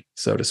sticking to me,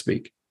 so to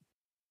speak.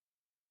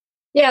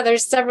 Yeah,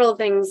 there's several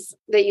things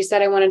that you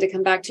said I wanted to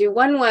come back to.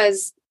 One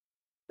was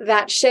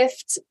that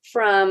shift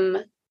from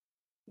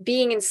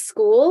being in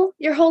school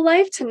your whole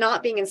life to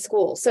not being in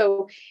school.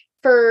 So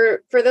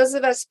for those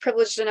of us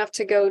privileged enough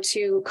to go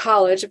to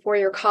college, a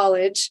 4-year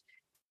college,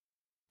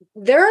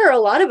 there are a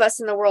lot of us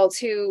in the world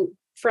who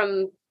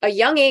from a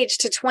young age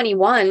to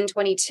 21,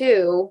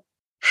 22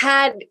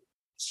 had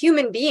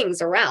human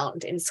beings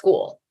around in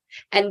school.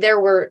 And there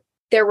were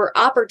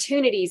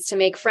opportunities to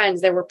make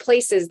friends. There were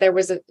places, there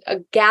was a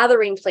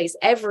gathering place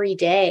every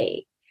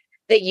day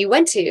that you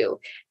went to.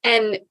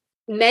 And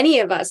many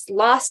of us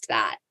lost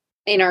that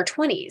in our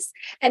 20s.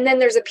 And then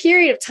there's a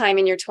period of time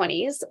in your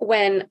 20s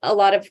when a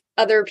lot of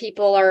other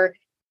people are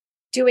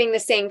doing the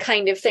same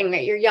kind of thing,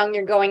 that you're young,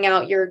 you're going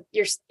out, you're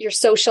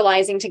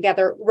socializing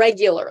together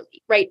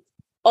regularly, right?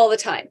 All the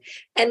time.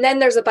 And then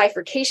there's a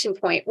bifurcation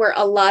point where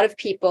a lot of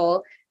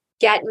people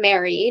get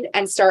married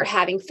and start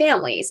having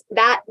families.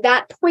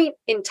 That point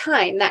in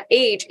time, that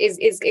age is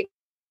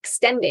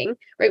extending,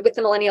 right? With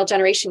the millennial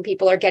generation,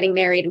 people are getting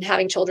married and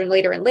having children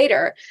later and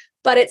later.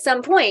 But at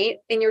some point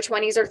in your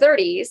 20s or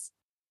 30s,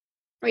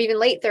 or even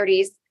late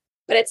 30s,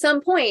 but at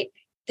some point,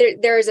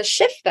 there is a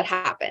shift that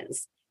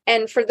happens.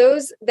 And for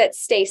those that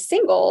stay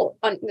single,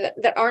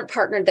 that aren't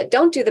partnered, that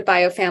don't do the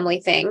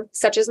biofamily thing,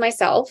 such as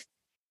myself,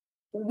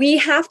 we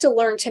have to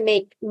learn to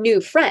make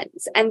new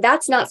friends. And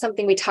that's not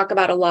something we talk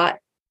about a lot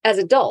as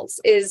adults.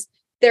 Is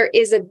there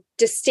is a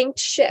distinct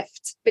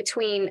shift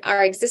between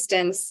our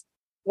existence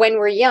when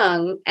we're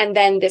young, and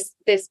then this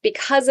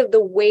because of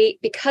the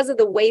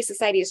way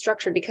society is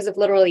structured, because of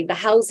literally the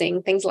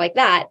housing, things like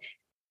that,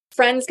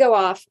 friends go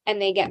off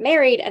and they get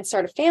married and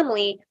start a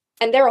family,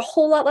 and they're a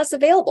whole lot less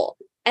available,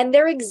 and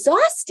they're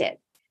exhausted.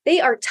 They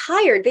are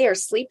tired. They are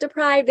sleep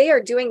deprived. They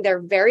are doing their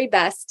very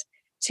best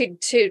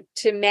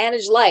to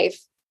manage life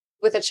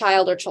with a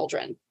child or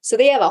children. So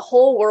they have a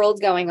whole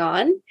world going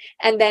on.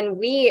 And then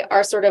we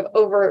are sort of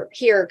over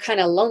here kind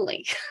of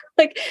lonely.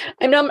 Like,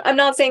 I'm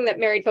not saying that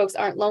married folks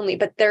aren't lonely,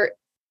 but there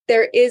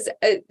is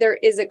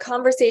a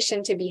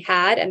conversation to be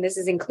had, and this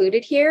is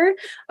included here,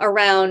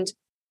 around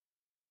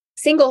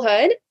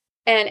singlehood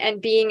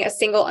and being a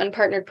single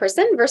unpartnered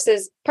person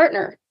versus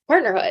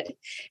partnerhood.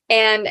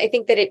 And I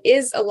think that it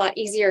is a lot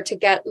easier to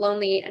get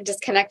lonely and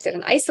disconnected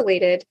and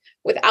isolated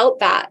without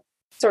that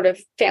sort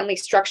of family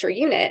structure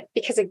unit,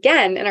 because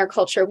again, in our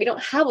culture, we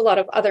don't have a lot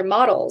of other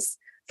models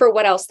for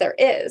what else there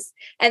is.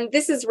 And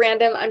this is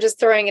random. I'm just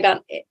throwing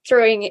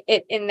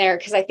it in there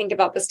because I think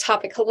about this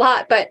topic a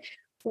lot. But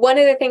one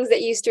of the things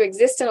that used to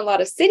exist in a lot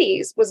of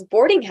cities was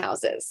boarding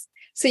houses.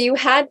 So you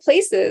had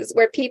places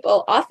where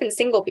people, often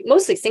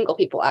mostly single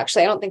people,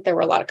 actually, I don't think there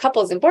were a lot of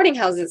couples in boarding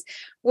houses,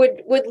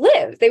 would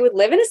live. They would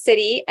live in a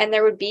city, and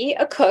there would be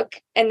a cook,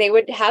 and they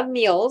would have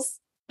meals,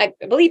 I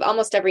believe,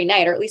 almost every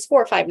night, or at least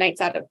 4 or 5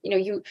 nights out of,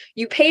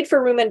 you paid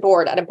for room and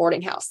board at a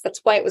boarding house. That's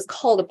why it was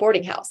called a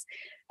boarding house.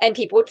 And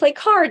people would play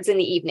cards in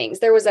the evenings.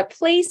 There was a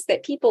place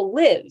that people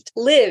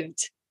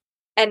lived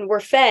and were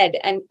fed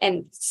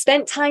and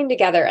spent time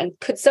together and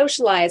could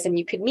socialize, and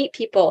you could meet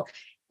people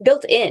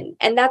built in.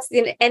 And that's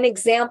an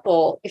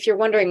example, if you're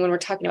wondering, when we're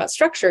talking about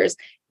structures,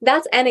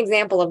 that's an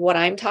example of what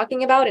I'm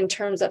talking about in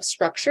terms of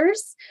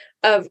structures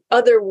of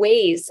other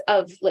ways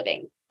of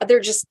living.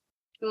 They're just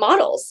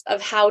models of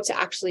how to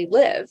actually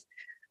live.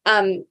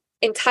 In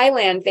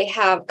Thailand, they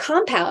have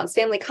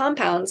family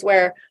compounds,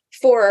 where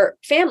 4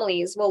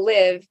 families will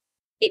live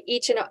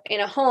each in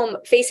a home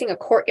facing a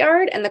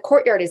courtyard, and the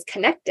courtyard is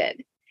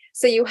connected.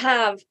 So you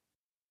have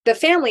the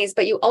families,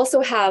 but you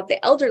also have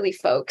the elderly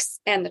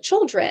folks and the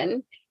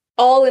children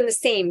all in the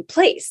same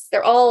place.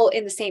 They're all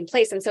in the same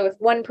place. And so if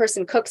one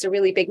person cooks a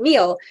really big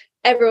meal,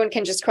 everyone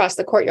can just cross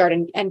the courtyard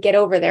and get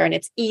over there. And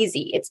it's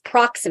easy. It's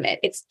proximate.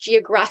 It's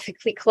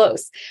geographically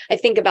close. I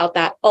think about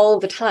that all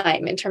the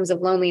time in terms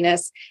of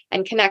loneliness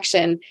and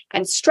connection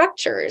and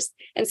structures.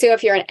 And so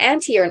if you're an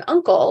auntie or an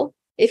uncle,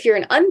 if you're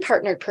an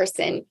unpartnered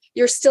person,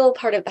 you're still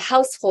part of the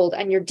household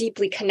and you're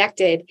deeply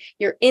connected.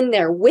 You're in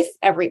there with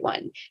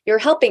everyone. You're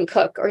helping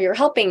cook, or you're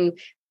helping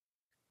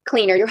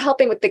clean, or you're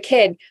helping with the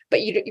kid,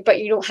 but you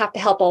don't have to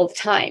help all the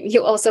time.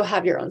 You also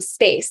have your own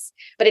space,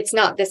 but it's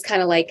not this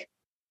kind of like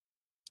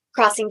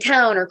crossing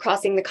town or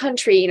crossing the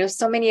country.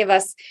 So many of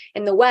us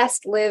in the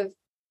West live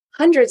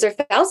hundreds or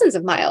thousands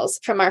of miles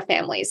from our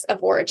families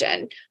of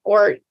origin,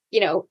 or,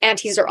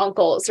 aunties or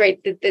uncles, right?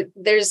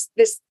 There's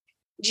this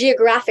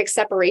geographic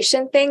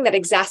separation thing that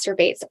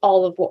exacerbates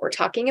all of what we're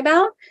talking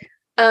about.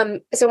 So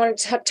I wanted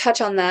to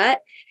touch on that.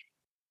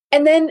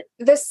 And then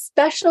the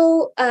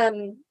special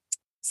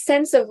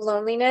sense of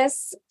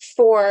loneliness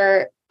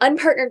for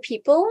unpartnered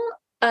people.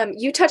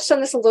 You touched on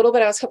this a little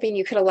bit. I was hoping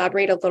you could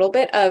elaborate a little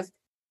bit of,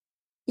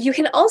 you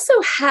can also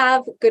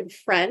have good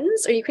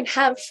friends, or you can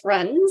have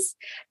friends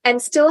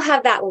and still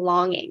have that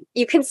longing.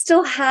 You can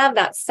still have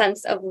that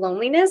sense of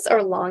loneliness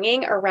or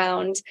longing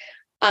around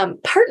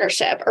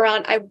partnership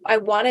around, I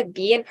want to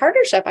be in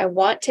partnership. I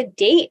want to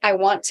date. I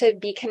want to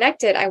be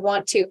connected.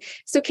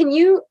 So can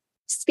you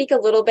speak a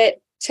little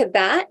bit to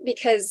that?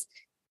 Because,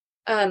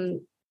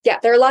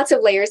 there are lots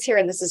of layers here,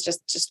 and this is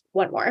just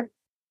one more.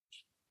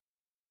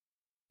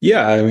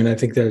 Yeah. I mean, I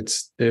think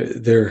that's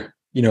they're,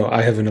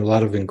 I have a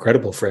lot of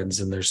incredible friends,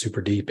 and they're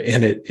super deep,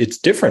 and it's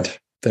different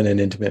than an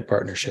intimate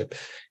partnership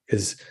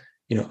because,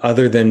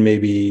 other than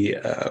maybe,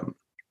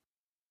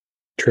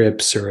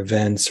 trips or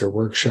events or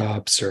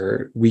workshops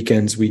or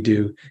weekends we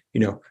do,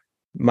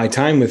 my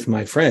time with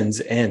my friends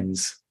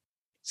ends.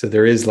 So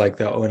there is like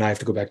and I have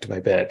to go back to my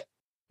bed,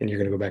 and you're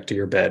going to go back to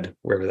your bed,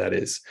 wherever that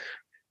is.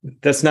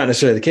 That's not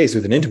necessarily the case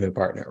with an intimate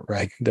partner,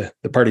 right? The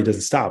party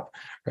doesn't stop,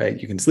 right?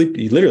 You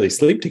literally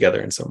sleep together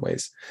in some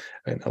ways,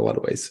 in a lot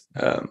of ways.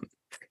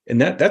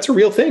 And that's a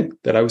real thing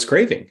that I was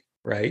craving,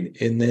 right?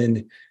 And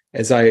then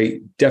as I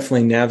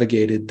definitely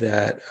navigated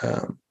that,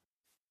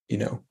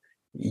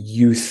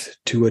 youth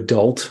to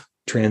adult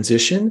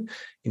transition,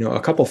 a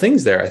couple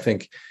things there. I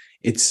think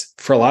it's,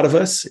 for a lot of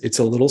us, it's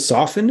a little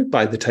softened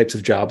by the types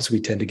of jobs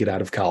we tend to get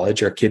out of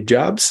college, or kid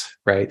jobs,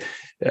 right?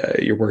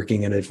 You're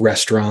working in a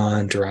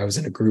restaurant, or I was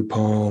in a group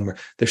home. Or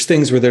there's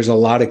things where there's a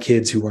lot of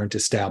kids who aren't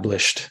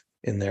established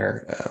in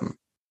their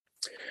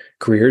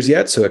careers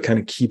yet. So it kind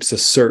of keeps a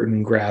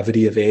certain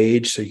gravity of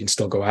age. So you can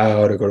still go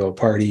out or go to a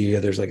party, or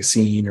there's like a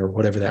scene or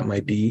whatever that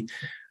might be.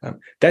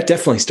 That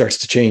definitely starts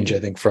to change, I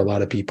think, for a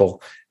lot of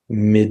people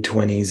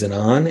mid-20s and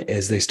on,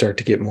 as they start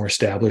to get more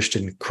established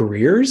in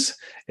careers.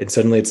 And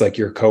suddenly it's like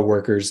your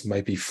coworkers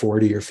might be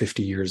 40 or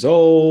 50 years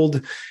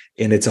old,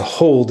 and it's a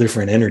whole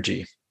different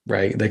energy,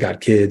 right? They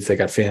got kids, they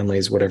got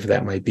families, whatever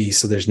that might be.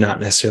 So there's not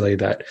necessarily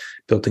that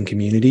built-in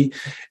community.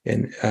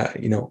 And,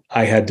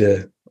 I had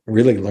to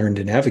really learn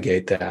to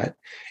navigate that.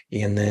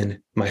 And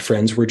then my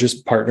friends were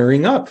just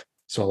partnering up.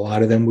 So a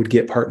lot of them would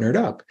get partnered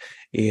up.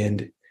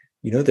 And,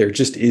 there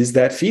just is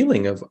that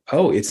feeling of,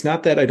 oh, it's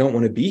not that I don't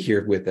want to be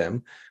here with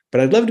them, but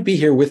I'd love to be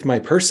here with my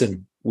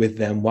person with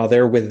them while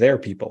they're with their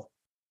people,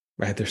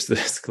 right? There's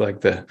this I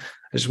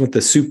just want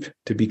the soup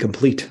to be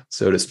complete,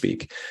 so to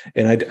speak.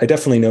 And I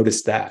definitely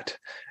noticed that.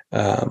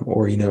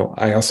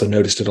 I also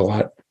noticed it a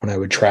lot when I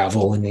would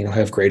travel and,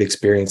 have great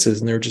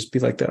experiences, and there would just be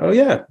like that. Oh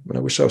yeah, I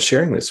wish I was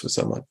sharing this with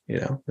someone,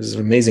 this is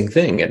an amazing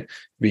thing. And it'd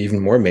be even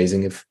more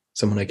amazing if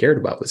someone I cared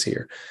about was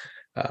here.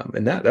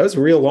 And that was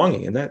a real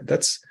longing. And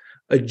that's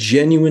a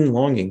genuine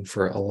longing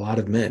for a lot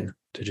of men,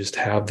 to just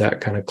have that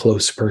kind of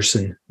close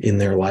person in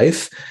their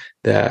life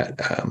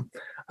that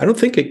I don't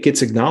think it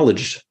gets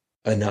acknowledged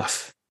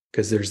enough,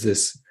 because there's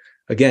this,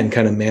 again,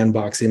 kind of man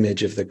box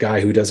image of the guy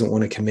who doesn't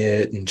want to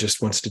commit and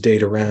just wants to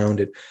date around.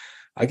 And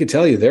I could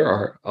tell you there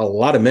are a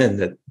lot of men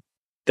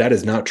that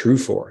is not true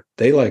for.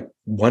 They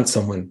want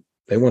someone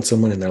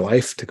in their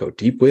life to go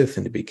deep with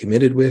and to be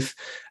committed with.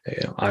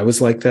 I was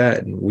like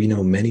that, and we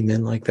know many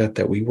men like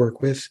that we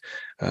work with.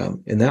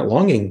 And that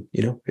longing,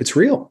 it's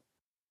real.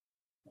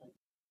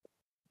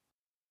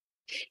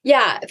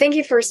 Yeah, thank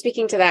you for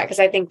speaking to that, because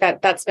I think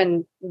that's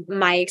been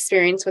my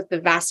experience with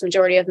the vast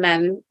majority of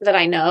men that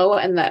I know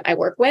and that I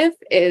work with,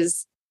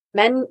 is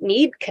men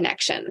need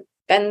connection.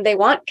 Then they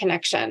want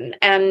connection,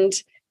 and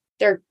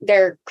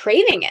they're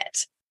craving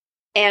it.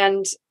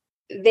 And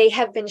they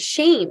have been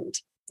shamed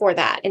for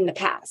that in the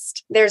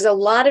past. There's a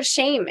lot of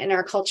shame in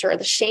our culture.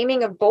 The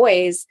shaming of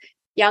boys,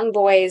 young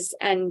boys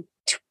and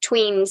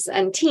tweens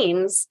and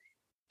teens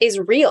is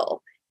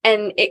real.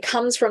 And it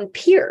comes from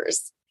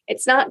peers.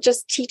 It's not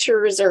just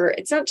teachers, or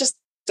it's not just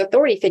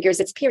authority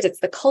figures, it's peers, it's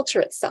the culture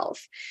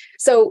itself.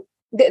 So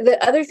the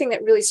other thing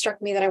that really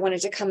struck me that I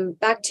wanted to come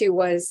back to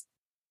was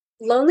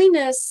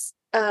loneliness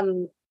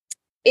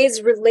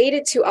is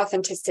related to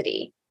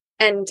authenticity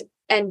and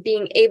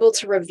being able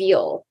to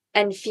reveal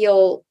and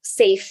feel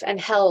safe and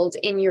held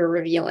in your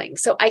revealing.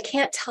 So I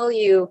can't tell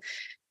you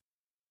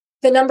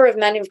the number of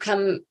men who've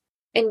come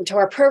into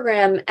our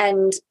program,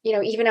 and,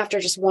 even after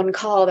just one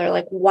call, they're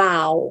like,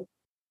 wow,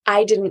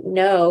 I didn't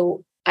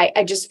know.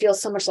 I just feel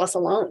so much less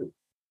alone.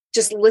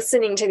 Just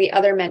listening to the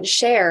other men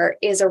share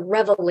is a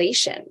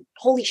revelation.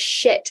 Holy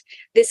shit.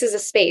 This is a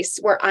space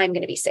where I'm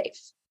going to be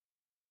safe.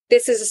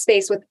 This is a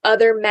space with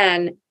other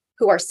men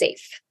who are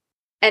safe.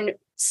 And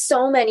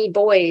so many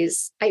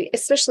boys, I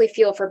especially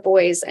feel for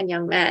boys and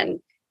young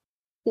men,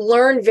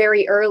 learn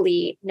very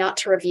early not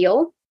to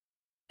reveal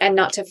and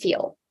not to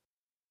feel,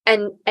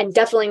 and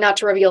definitely not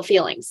to reveal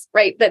feelings,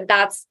 right?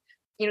 That's,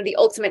 the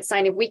ultimate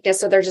sign of weakness.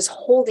 So they're just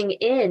holding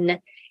in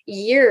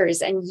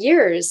years and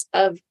years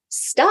of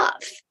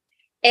stuff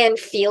and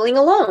feeling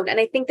alone. And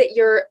I think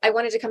that I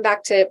wanted to come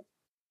back to,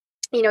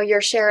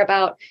 your share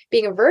about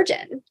being a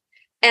virgin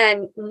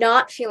and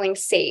not feeling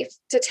safe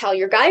to tell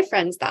your guy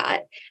friends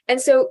that.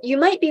 And so you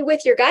might be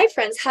with your guy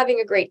friends having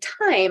a great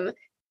time,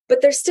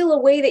 but there's still a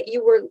way that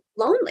you were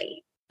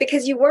lonely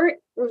because you weren't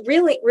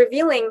really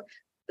revealing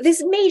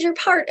this major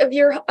part of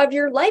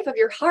your life, of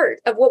your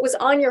heart, of what was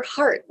on your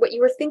heart, what you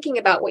were thinking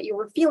about, what you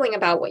were feeling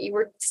about, what you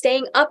were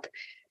staying up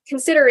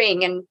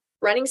considering and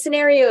running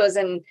scenarios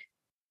and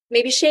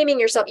maybe shaming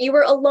yourself. You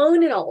were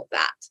alone in all of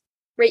that.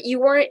 right? You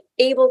weren't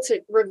able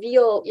to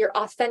reveal your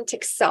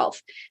authentic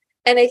self.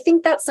 And I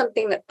think that's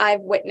something that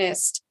I've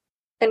witnessed.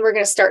 And we're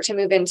going to start to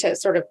move into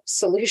sort of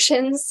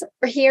solutions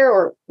here,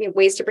 or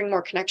ways to bring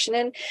more connection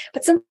in.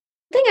 But something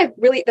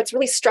that's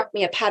really struck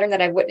me, a pattern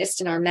that I've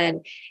witnessed in our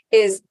men,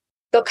 is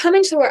they'll come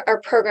into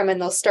our program and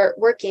they'll start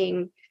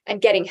working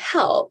and getting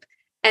help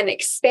and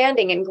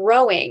expanding and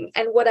growing.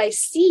 And what I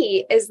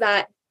see is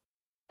that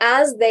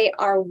as they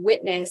are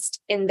witnessed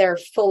in their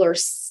fuller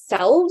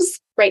selves,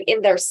 right,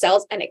 in their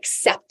selves, and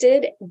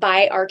accepted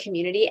by our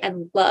community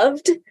and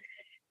loved,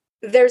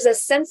 there's a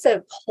sense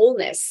of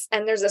wholeness,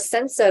 and there's a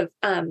sense of,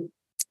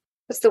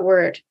 what's the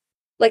word?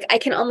 Like, I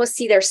can almost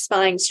see their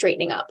spine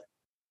straightening up,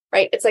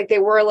 right? It's like they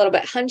were a little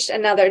bit hunched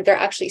and now they're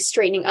actually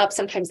straightening up.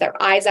 Sometimes their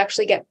eyes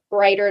actually get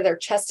brighter, their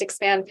chest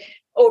expand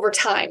over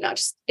time, not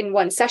just in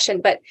one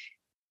session, but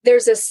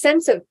there's a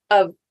sense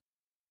of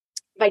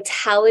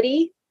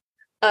vitality,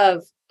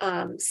 of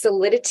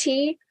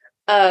solidity,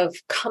 of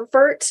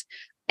comfort.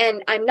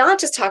 And I'm not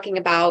just talking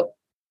about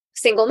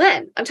single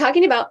men. I'm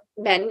talking about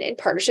men in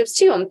partnerships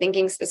too. I'm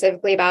thinking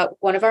specifically about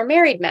one of our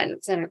married men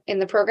in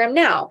the program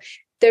now.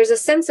 There's a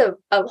sense of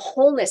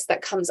wholeness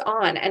that comes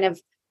on, and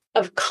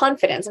of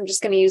confidence. I'm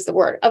just going to use the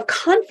word of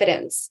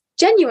confidence,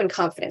 genuine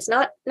confidence,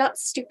 not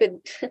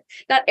stupid,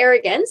 not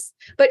arrogance,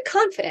 but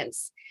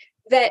confidence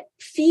that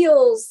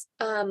feels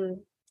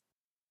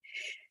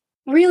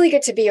really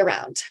good to be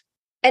around.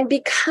 And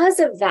because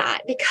of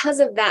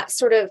that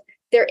sort of,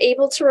 they're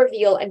able to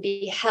reveal and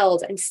be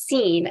held and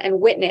seen and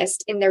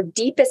witnessed in their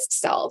deepest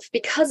self.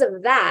 Because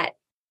of that,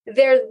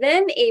 they're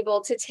then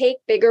able to take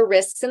bigger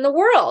risks in the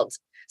world.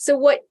 So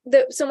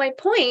my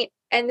point,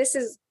 and this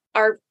is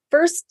our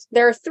first,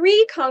 there are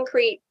 3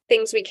 concrete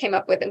things we came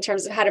up with in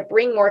terms of how to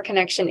bring more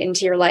connection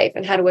into your life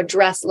and how to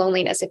address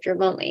loneliness if you're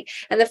lonely.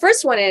 And the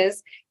first one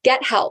is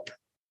get help.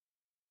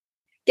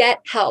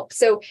 Get help.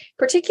 So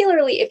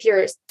particularly if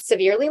you're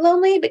severely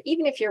lonely, but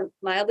even if you're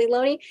mildly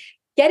lonely,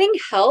 getting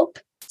help.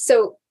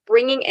 So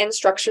bringing in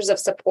structures of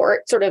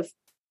support, sort of,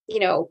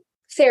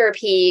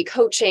 therapy,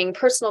 coaching,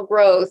 personal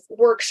growth,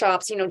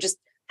 workshops, just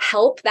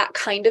help, that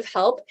kind of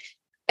help,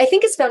 I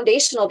think is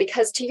foundational,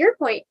 because to your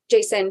point,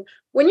 Jason,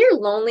 when you're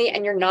lonely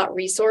and you're not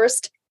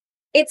resourced,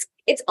 it's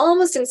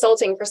almost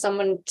insulting for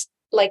someone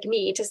like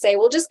me to say,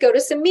 well, just go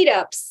to some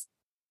meetups.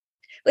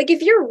 Like,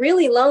 if you're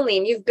really lonely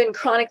and you've been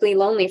chronically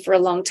lonely for a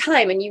long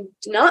time and you've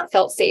not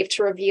felt safe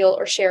to reveal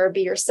or share or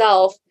be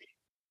yourself,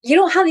 you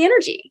don't have the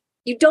energy.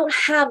 You don't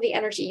have the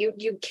energy.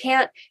 You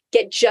can't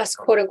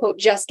quote unquote,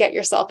 just get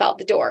yourself out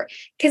the door,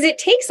 because it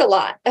takes a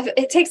lot of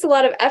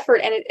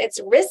effort, and it's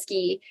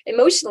risky,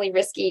 emotionally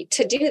risky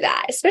to do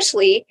that,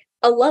 especially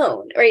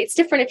alone, right? It's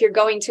different if you're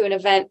going to an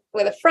event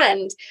with a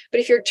friend, but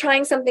if you're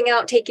trying something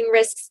out, taking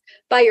risks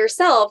by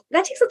yourself,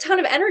 that takes a ton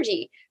of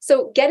energy.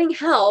 So getting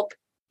help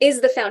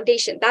is the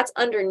foundation. That's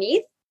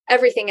underneath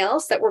everything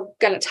else that we're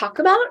going to talk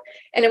about.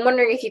 And I'm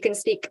wondering if you can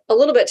speak a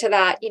little bit to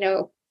that,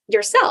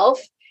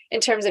 yourself, in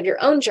terms of your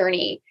own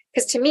journey,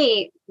 because to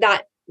me,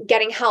 that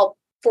getting help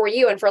for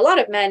you and for a lot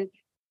of men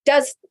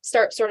does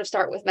start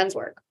with men's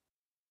work.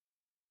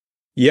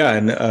 Yeah.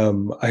 And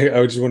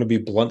I just want to be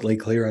bluntly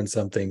clear on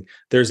something.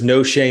 There's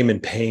no shame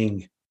in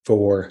paying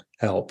for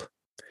help.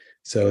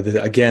 So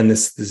again,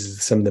 this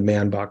is some of the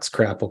man box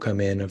crap will come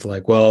in of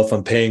like, well, if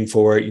I'm paying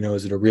for it,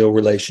 is it a real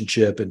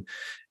relationship? And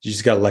you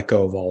just got to let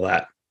go of all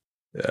that.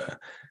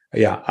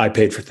 Yeah, I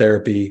paid for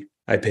therapy.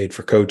 I paid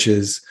for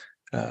coaches.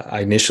 I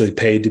initially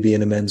paid to be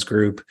in a men's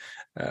group.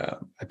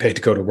 I paid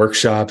to go to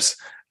workshops.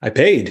 I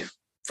paid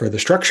for the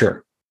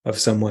structure of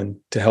someone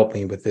to help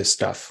me with this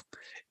stuff.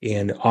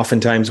 And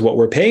oftentimes what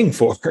we're paying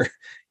for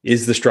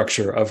is the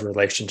structure of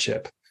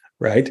relationship,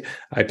 right?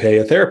 I pay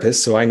a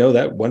therapist, so I know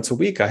that once a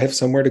week I have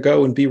somewhere to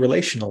go and be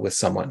relational with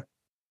someone,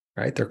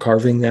 right? They're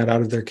carving that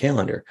out of their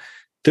calendar.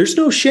 There's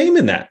no shame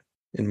in that,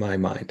 in my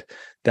mind.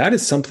 That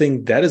is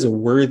something that is a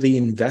worthy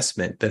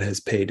investment that has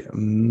paid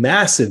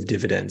massive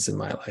dividends in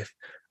my life.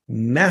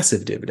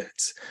 Massive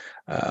dividends.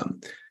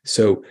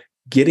 So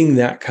getting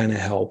that kind of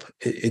help,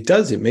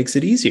 it makes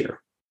it easier,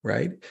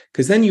 right?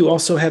 Because then you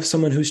also have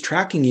someone who's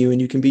tracking you,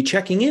 and you can be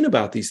checking in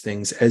about these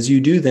things as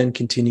you do then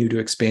continue to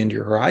expand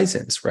your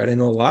horizons, right? I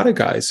know a lot of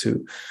guys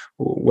who,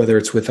 whether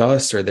it's with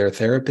us or their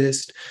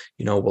therapist,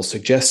 will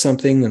suggest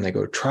something and they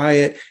go try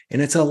it.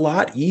 And it's a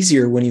lot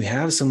easier when you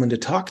have someone to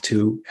talk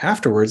to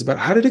afterwards about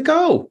how did it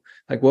go?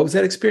 Like, what was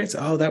that experience?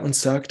 Oh, that one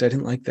sucked. I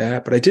didn't like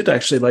that, but I did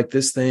actually like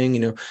this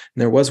thing, and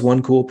there was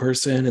one cool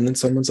person. And then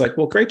someone's like,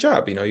 well, great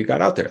job. You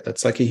got out there.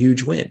 That's like a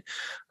huge win.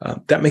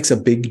 That makes a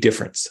big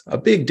difference.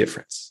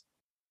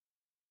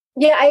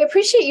 Yeah, I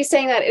appreciate you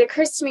saying that. It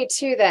occurs to me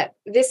too that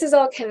this is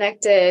all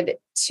connected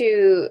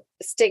to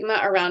stigma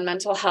around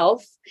mental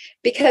health,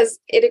 because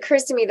it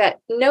occurs to me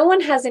that no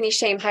one has any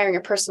shame hiring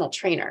a personal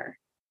trainer,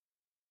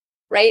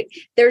 right?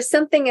 There's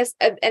something and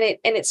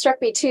it struck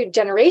me too,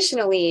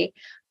 generationally.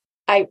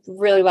 I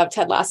really love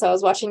Ted Lasso. I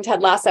was watching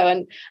Ted Lasso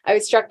and I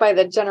was struck by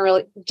the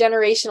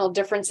generational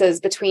differences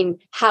between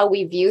how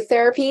we view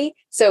therapy.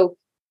 So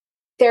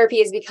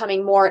therapy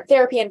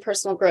and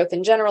personal growth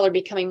in general are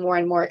becoming more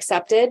and more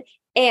accepted.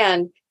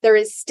 And there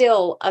is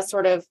still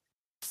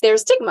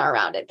there's stigma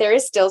around it. There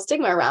is still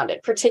stigma around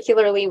it,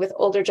 particularly with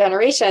older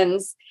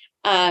generations.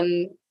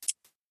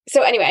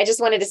 So anyway, I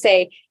just wanted to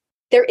say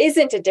there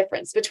isn't a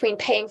difference between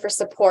paying for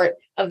support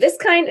of this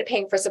kind and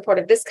paying for support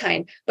of this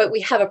kind, but we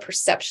have a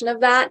perception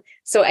of that.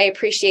 So I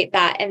appreciate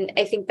that. And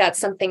I think that's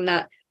something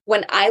that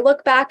when I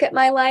look back at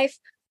my life,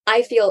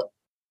 I feel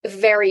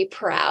very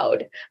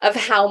proud of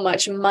how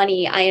much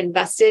money I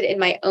invested in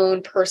my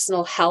own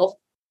personal health.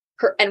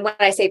 And when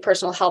I say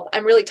personal health,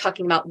 I'm really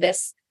talking about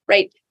this,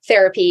 right?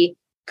 Therapy,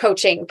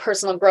 coaching,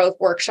 personal growth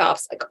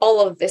workshops, like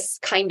all of this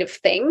kind of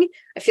thing.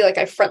 I feel like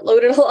I front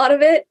loaded a lot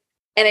of it.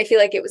 And I feel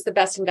like it was the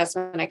best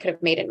investment I could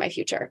have made in my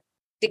future,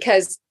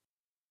 because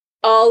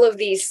all of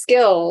these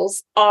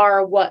skills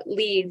are what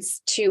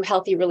leads to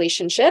healthy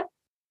relationship.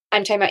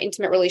 I'm talking about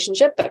intimate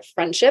relationship, but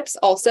friendships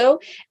also.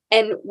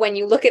 And when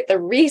you look at the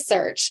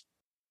research,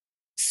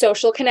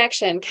 social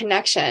connection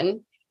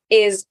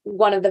is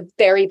one of the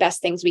very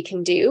best things we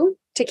can do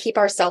to keep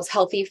ourselves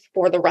healthy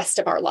for the rest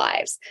of our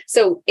lives.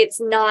 So it's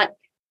not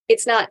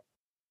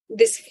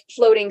this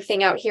floating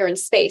thing out here in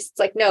space. It's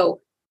like,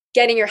 no,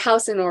 getting your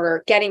house in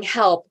order, getting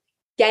help,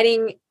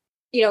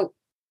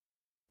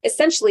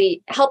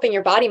 essentially helping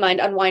your body mind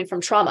unwind from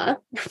trauma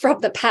from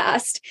the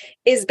past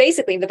is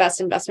basically the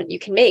best investment you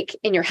can make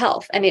in your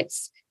health. And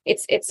it's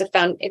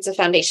a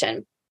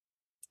foundation.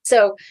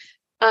 So,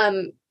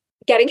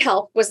 getting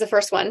help was the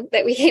first one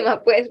that we came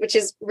up with, which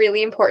is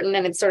really important.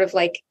 And it's sort of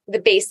like the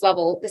base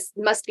level. This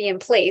must be in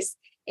place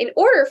in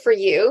order for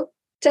you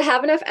to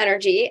have enough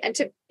energy and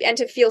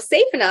to feel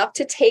safe enough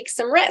to take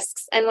some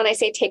risks. And when I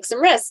say take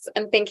some risks,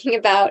 I'm thinking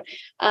about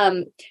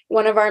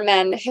one of our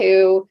men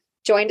who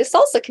joined a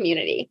salsa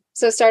community.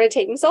 So started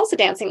taking salsa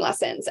dancing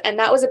lessons. And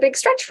that was a big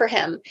stretch for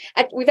him.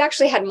 We've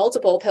actually had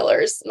multiple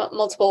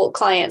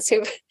clients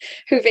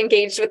who've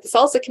engaged with the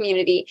salsa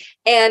community.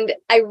 And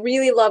I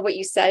really love what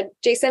you said,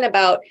 Jason,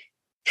 about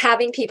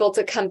having people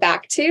to come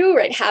back to,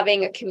 right?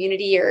 Having a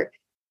community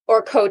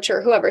or coach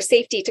or whoever,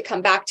 safety to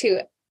come back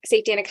to,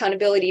 safety and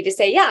accountability to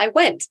say, yeah, I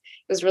went. It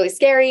was really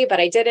scary, but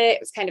I did it. It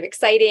was kind of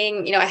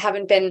exciting. I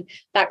haven't been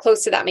that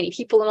close to that many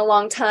people in a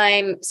long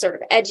time, sort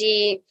of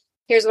edgy.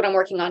 Here's what I'm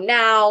working on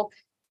now.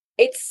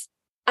 It's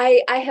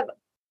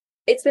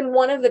been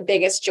one of the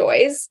biggest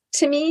joys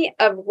to me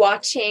of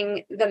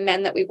watching the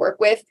men that we work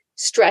with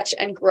stretch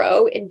and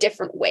grow in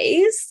different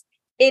ways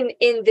in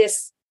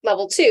this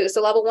level 2.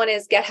 So level 1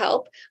 is get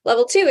help.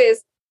 Level 2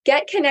 is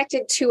get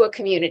connected to a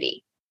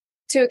community.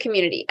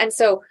 And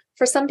so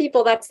for some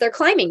people, that's their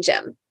climbing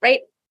gym,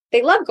 right?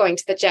 They love going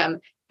to the gym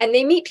and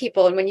they meet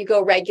people. And when you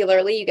go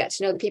regularly, you get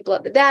to know the people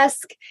at the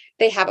desk.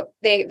 They're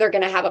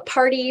going to have a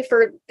party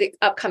for the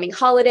upcoming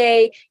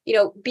holiday.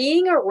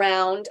 Being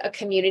around a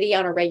community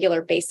on a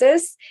regular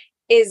basis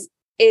is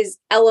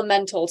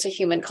elemental to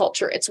human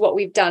culture. It's what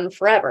we've done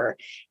forever.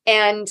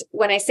 And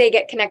when I say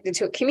get connected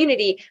to a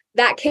community,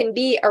 that can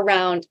be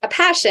around a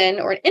passion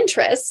or an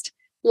interest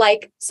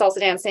like salsa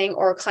dancing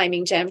or a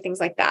climbing gym, things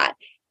like that.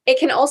 It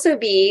can also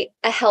be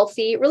a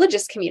healthy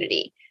religious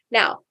community.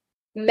 Now,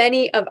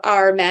 many of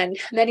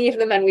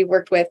the men we've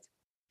worked with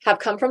have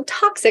come from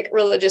toxic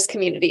religious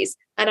communities.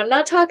 And I'm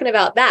not talking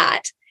about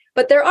that,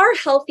 but there are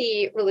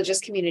healthy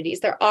religious communities.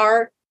 There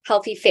are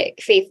healthy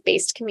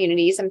faith-based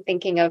communities. I'm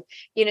thinking of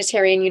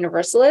Unitarian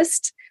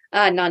Universalist,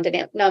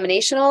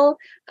 non-denominational.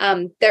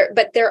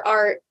 But there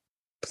are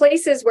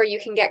places where you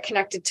can get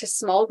connected to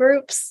small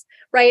groups,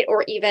 right?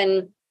 Or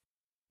even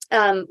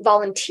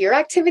volunteer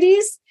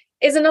activities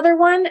is another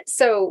one.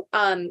 So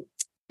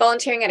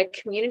volunteering at a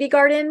community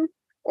garden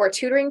or a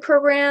tutoring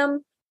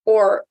program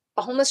or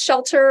a homeless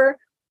shelter,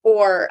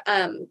 or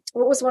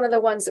what was one of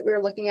the ones that we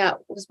were looking at? I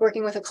was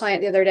working with a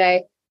client the other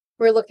day.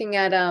 We were looking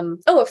at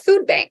a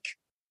food bank.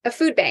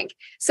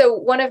 So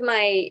one of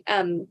my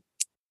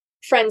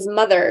friend's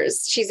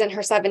mothers, she's in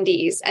her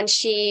 70s, and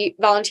she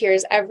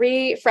volunteers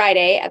every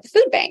Friday at the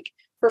food bank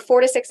for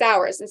 4 to 6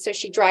 hours. And so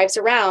she drives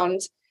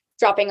around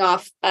dropping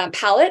off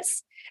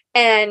pallets.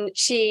 And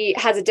she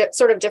has a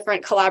sort of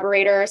different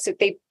collaborator. So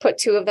they put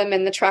 2 of them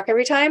in the truck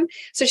every time.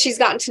 So she's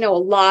gotten to know a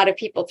lot of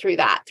people through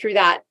that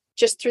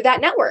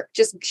network,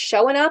 just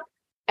showing up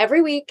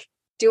every week,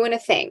 doing a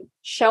thing,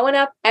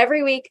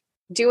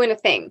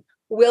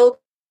 will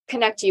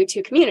connect you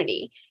to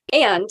community.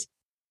 And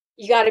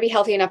you got to be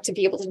healthy enough to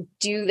be able to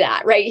do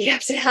that, right? You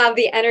have to have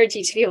the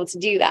energy to be able to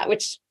do that,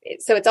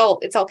 so it's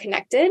all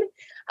connected.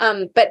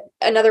 But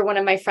another one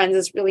of my friends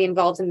is really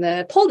involved in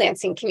the pole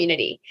dancing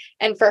community.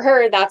 And for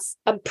her, that's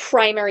a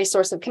primary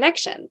source of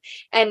connection.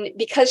 And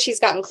because she's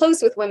gotten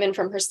close with women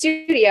from her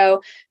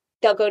studio,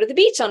 they'll go to the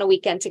beach on a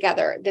weekend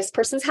together. This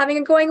person's having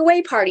a going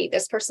away party.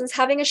 This person's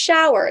having a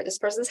shower. This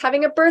person's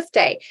having a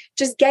birthday.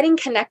 Just getting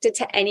connected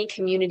to any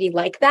community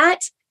like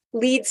that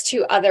leads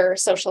to other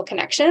social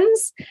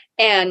connections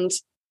and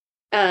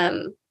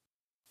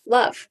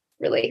love,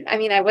 really. I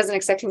mean, I wasn't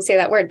expecting to say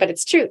that word, but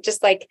it's true.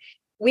 Just like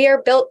we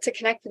are built to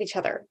connect with each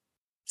other.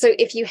 So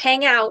if you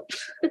hang out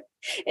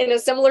in a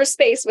similar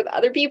space with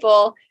other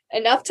people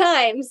enough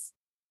times,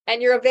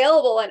 and you're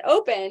available and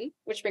open,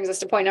 which brings us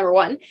to point number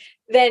 1,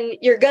 then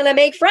you're going to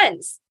make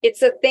friends.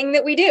 It's a thing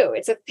that we do.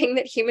 It's a thing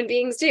that human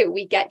beings do.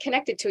 We get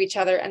connected to each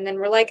other, and then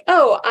we're like,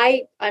 oh,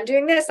 I'm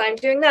doing this, I'm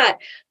doing that.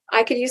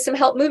 I could use some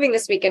help moving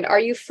this weekend. Are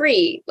you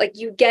free? Like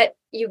you get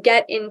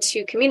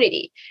into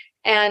community.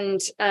 And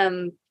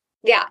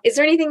is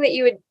there anything that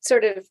you would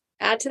sort of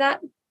add to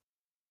that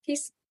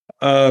piece?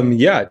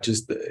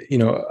 Just,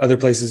 other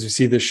places we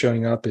see this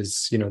showing up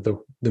is,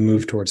 the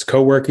move towards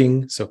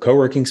co-working. So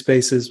co-working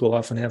spaces will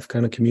often have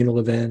kind of communal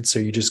events,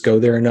 or you just go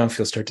there enough,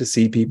 you'll start to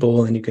see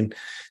people and you can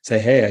say,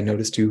 hey, I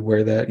noticed you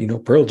wear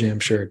that, Pearl Jam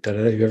shirt.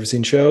 Have you ever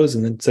seen shows?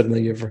 And then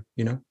suddenly you have,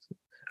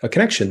 a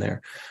connection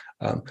there.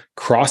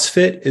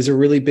 CrossFit is a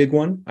really big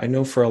one, I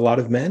know, for a lot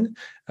of men,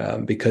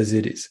 because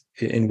it is,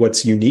 and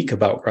what's unique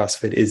about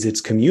CrossFit is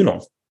it's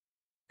communal.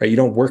 Right? You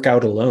don't work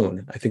out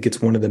alone. I think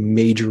it's one of the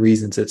major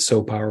reasons it's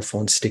so powerful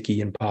and sticky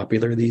and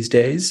popular these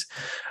days.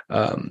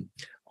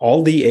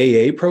 All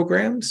the AA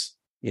programs,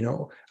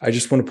 I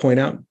just want to point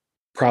out,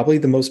 probably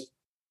the most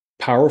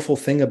powerful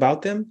thing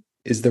about them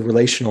is the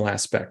relational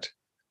aspect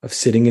of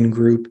sitting in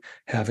group,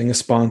 having a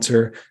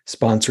sponsor,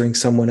 sponsoring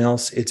someone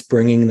else. It's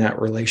bringing that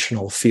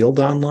relational field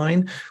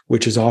online,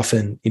 which is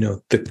often,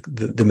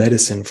 the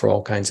medicine for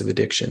all kinds of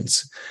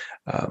addictions.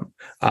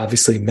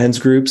 Obviously, men's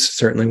groups,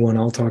 certainly one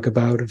I'll talk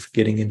about, of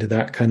getting into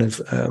that kind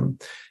of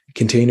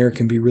container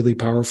can be really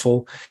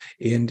powerful.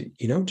 And,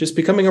 just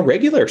becoming a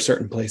regular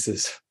certain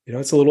places.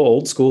 It's a little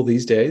old school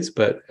these days,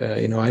 but, I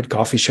had a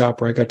coffee shop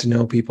where I got to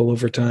know people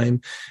over time.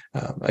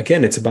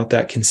 Again, it's about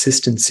that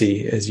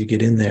consistency as you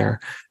get in there.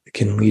 It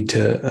can lead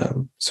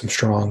to some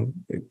strong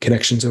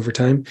connections over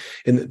time.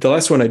 And the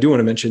last one I do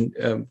want to mention,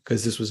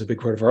 because this was a big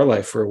part of our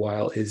life for a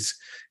while, is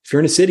if you're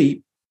in a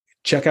city,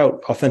 check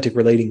out authentic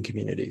relating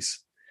communities,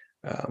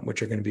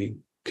 which are going to be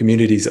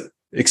communities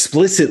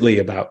explicitly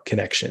about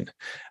connection,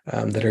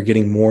 that are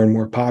getting more and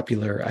more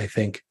popular, I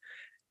think,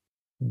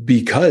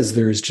 because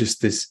there's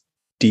just this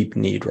deep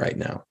need right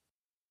now.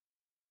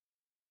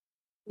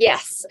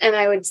 Yes. And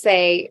I would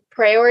say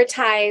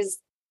prioritize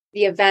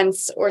the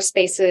events or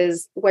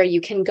spaces where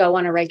you can go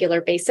on a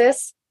regular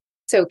basis.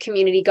 So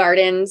community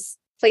gardens,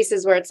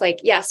 places where it's like,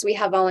 yes, we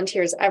have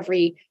volunteers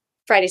every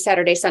Friday,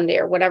 Saturday, Sunday,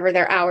 or whatever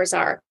their hours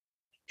are.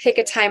 Pick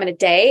a time in a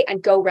day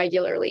and go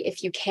regularly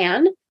if you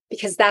can,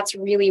 because that's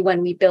really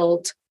when we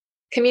build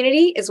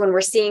community, is when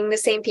we're seeing the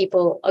same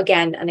people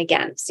again and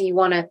again. So you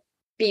want to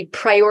be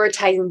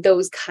prioritizing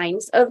those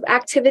kinds of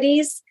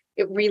activities.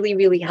 It really,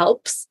 really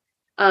helps.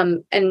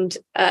 I'm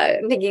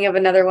thinking of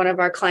another one of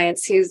our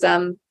clients who's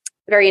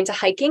very into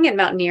hiking and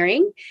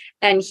mountaineering,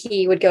 and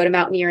he would go to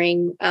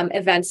mountaineering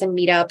events and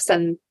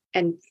meetups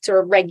and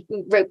sort of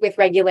with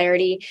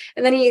regularity.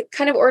 And then he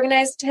kind of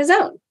organized his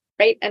own,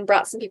 right? And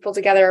brought some people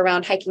together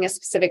around hiking a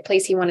specific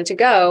place he wanted to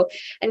go.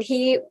 And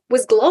he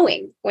was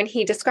glowing when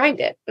he described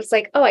it. It's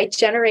like, oh, I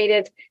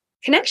generated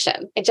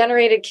connection. I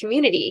generated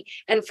community.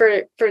 And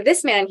for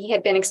this man, he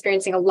had been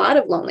experiencing a lot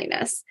of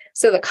loneliness.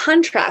 So the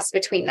contrast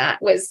between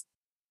that was,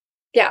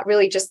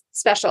 really just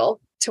special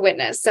to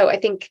witness. So I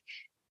think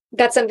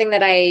that's something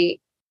that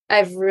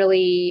I've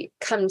really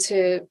come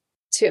to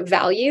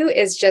value,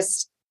 is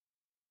just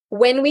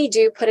when we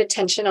do put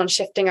attention on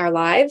shifting our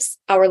lives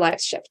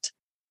shift.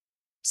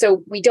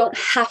 So we don't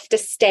have to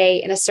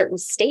stay in a certain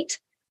state.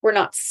 We're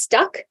not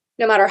stuck,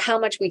 no matter how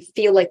much we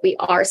feel like we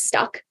are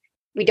stuck.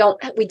 We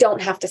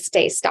don't have to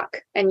stay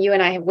stuck. And you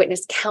and I have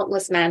witnessed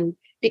countless men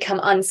become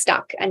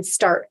unstuck and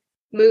start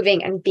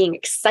moving and being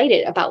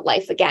excited about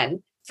life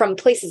again from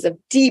places of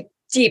deep,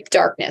 deep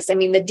darkness. I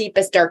mean, the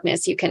deepest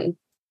darkness you can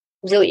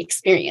really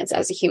experience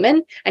as a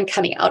human, and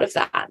coming out of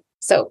that.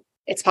 So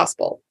it's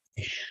possible.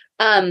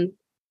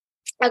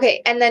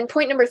 Okay. And then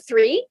point number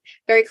 3,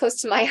 very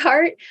close to my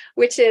heart,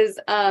 which is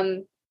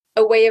a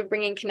way of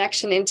bringing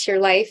connection into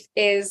your life,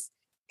 is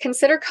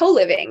consider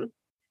co-living.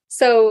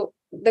 So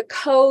the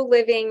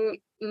co-living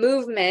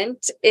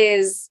movement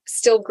is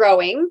still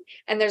growing,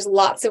 and there's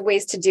lots of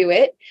ways to do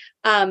it.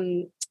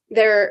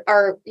 There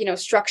are,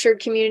 structured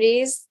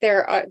communities.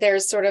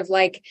 There's sort of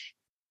like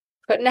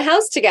putting a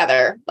house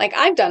together, like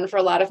I've done for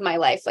a lot of my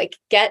life, like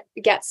get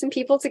some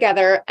people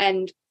together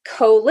and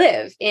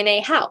co-live in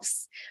a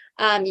house.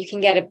 You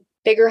can get a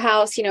bigger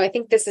house. I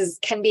think this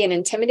can be an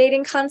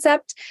intimidating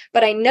concept,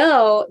 but I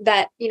know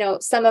that,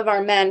 some of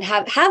our men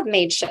have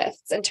made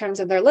shifts in terms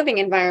of their living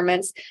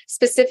environments,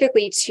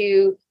 specifically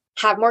to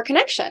have more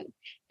connection.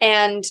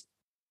 And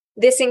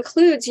this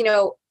includes,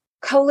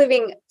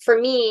 co-living for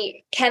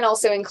me can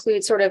also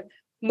include sort of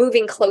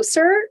moving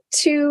closer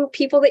to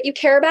people that you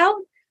care about.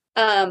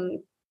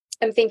 I'm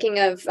thinking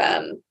of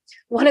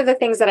one of the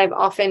things that I've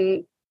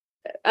often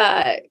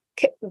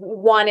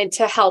wanted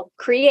to help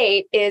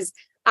create is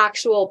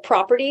actual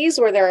properties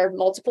where there are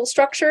multiple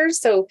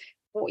structures. So,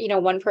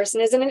 one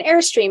person is in an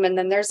Airstream, and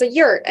then there's a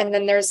yurt, and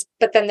then there's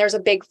a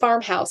big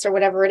farmhouse or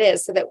whatever it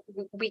is, so that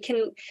we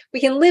can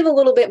live a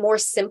little bit more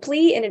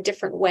simply in a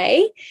different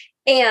way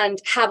and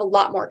have a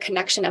lot more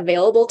connection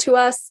available to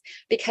us.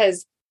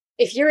 Because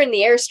if you're in the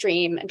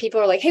Airstream and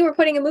people are like, hey, we're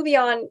putting a movie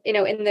on,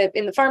 in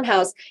the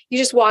farmhouse, you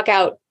just walk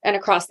out and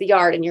across the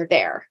yard and you're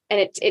there,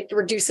 and it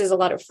reduces a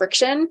lot of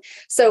friction.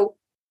 So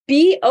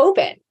be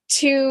open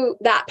to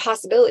that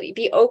possibility,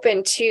 be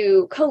open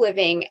to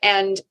co-living,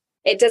 and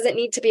it doesn't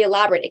need to be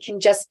elaborate. It can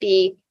just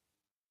be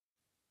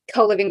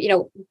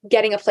co-living,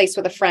 getting a place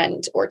with a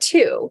friend or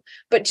two,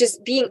 but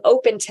just being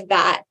open to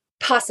that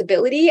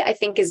possibility, I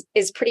think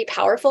is pretty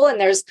powerful. And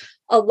there's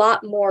a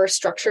lot more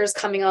structures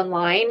coming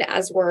online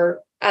as we're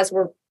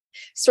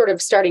sort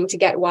of starting to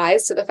get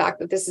wise to the fact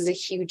that this is a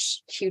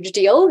huge, huge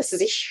deal. This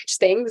is a huge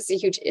thing. This is a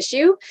huge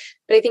issue.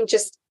 But I think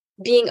just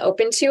being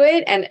open to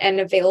it and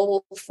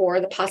available for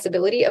the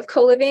possibility of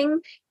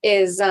co-living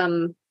is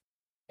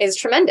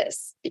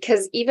tremendous,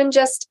 because even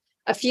just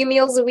a few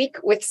meals a week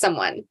with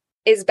someone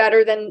is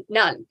better than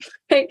none,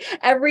 right?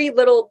 Every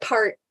little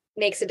part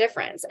makes a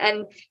difference.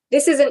 And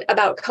this isn't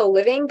about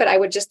co-living, but I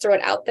would just throw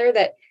it out there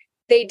that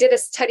they did a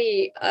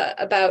study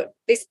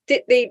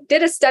they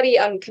did a study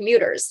on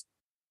commuters.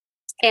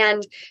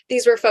 And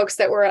these were folks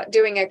that were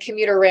doing a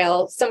commuter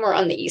rail somewhere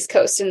on the East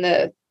Coast in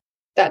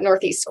that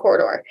Northeast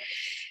corridor.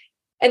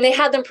 And they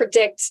had them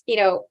predict,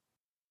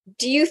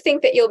 do you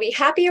think that you'll be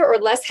happier or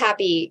less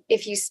happy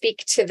if you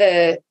speak to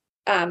the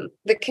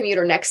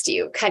commuter next to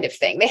you, kind of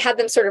thing? They had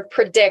them sort of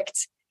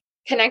predict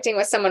connecting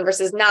with someone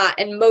versus not.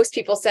 And most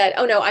people said,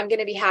 oh no, I'm going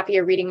to be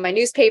happier reading my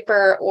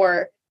newspaper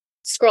or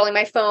scrolling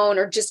my phone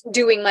or just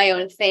doing my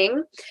own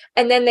thing.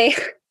 And then they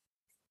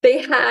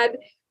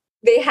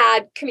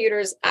had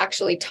commuters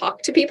actually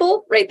talk to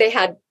people, right? They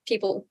had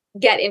people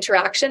get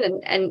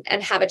interaction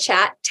and have a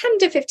chat, 10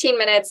 to 15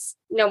 minutes,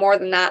 no more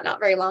than that, not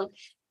very long.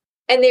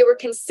 And they were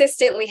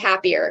consistently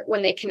happier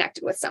when they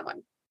connected with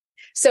someone.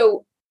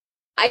 So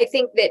I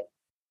think that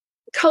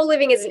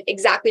co-living isn't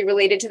exactly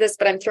related to this,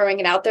 but I'm throwing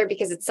it out there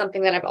because it's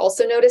something that I've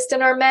also noticed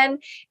in our men,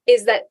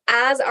 is that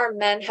as our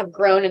men have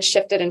grown and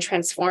shifted and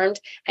transformed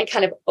and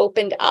kind of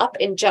opened up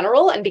in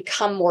general and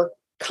become more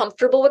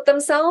comfortable with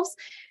themselves,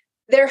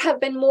 there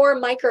have been more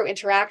micro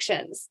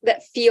interactions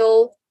that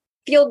feel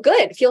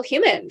good, feel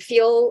human,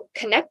 feel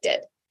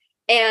connected.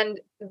 And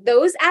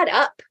those add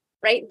up,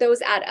 right?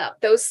 Those add up.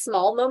 Those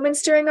small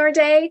moments during our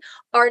day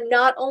are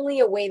not only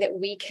a way that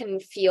we can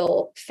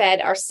feel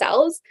fed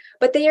ourselves,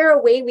 but they are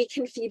a way we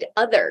can feed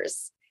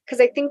others.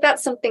 Because I think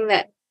that's something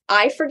that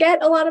I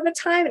forget a lot of the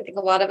time, I think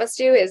a lot of us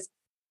do, is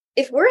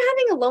if we're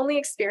having a lonely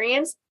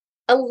experience,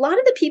 a lot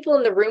of the people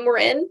in the room we're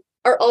in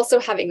are also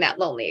having that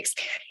lonely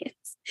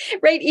experience,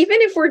 right?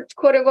 Even if we're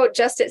quote unquote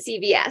just at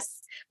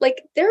CVS,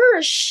 like there are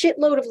a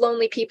shitload of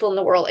lonely people in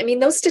the world. I mean,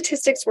 those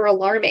statistics were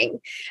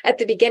alarming at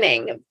the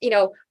beginning.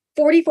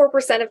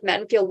 44% of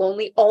men feel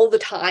lonely all the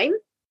time.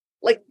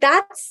 Like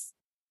that's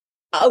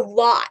a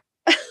lot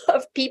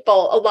of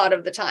people a lot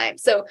of the time.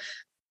 So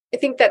I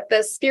think that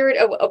the spirit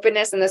of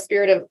openness and the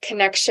spirit of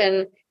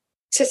connection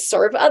to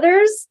serve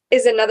others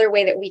is another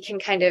way that we can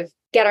kind of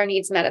get our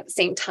needs met at the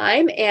same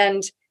time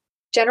and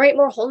generate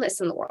more wholeness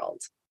in the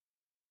world.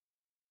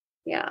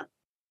 Yeah.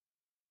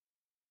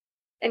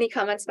 Any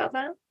comments about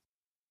that?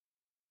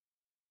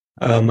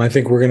 I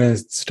think we're going to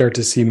start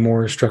to see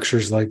more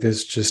structures like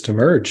this just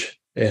emerge.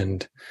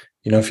 And,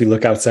 if you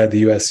look outside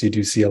the US, you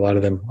do see a lot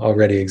of them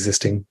already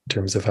existing in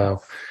terms of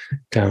how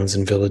towns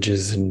and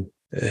villages and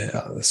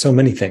so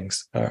many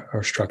things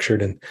are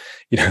structured. And,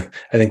 I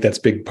think that's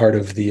a big part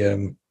of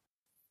the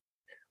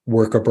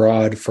work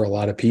abroad for a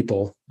lot of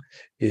people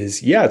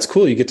is, it's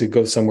cool. You get to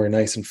go somewhere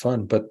nice and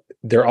fun, but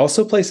there are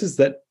also places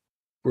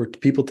where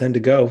people tend to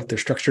go. They're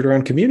structured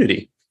around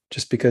community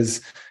just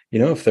because,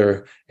 if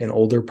they're an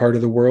older part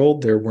of the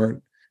world, there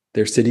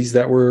are cities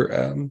that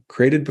were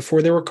created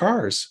before there were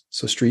cars.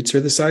 So streets are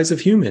the size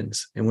of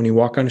humans. And when you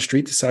walk on a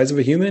street the size of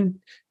a human,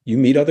 you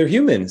meet other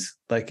humans.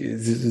 Like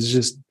it's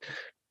just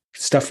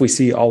stuff we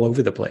see all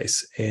over the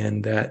place.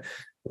 And that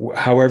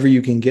however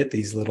you can get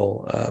these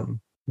little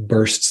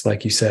bursts,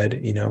 like you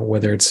said,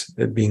 whether it's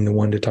being the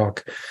one to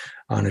talk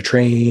on a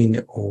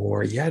train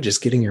or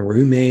just getting your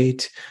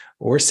roommate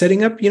or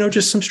setting up,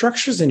 just some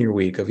structures in your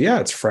week of,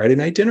 it's Friday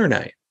night, dinner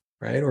night,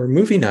 right? Or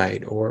movie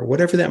night or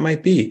whatever that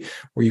might be,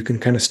 where you can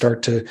kind of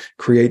start to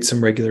create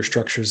some regular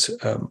structures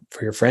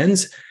for your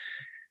friends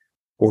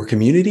or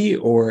community.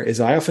 Or as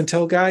I often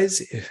tell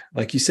guys,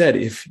 like you said,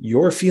 if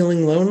you're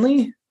feeling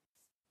lonely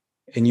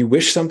and you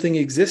wish something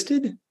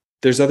existed,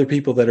 there's other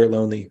people that are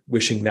lonely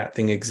wishing that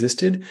thing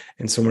existed.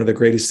 And so one of the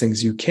greatest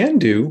things you can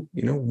do,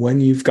 when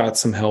you've got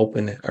some help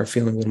and are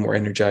feeling a little more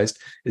energized,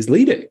 is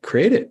lead it,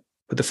 create it.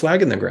 Put the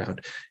flag in the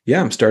ground.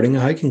 I'm starting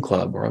a hiking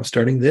club, or I'm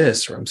starting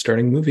this, or I'm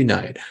starting movie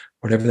night,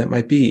 whatever that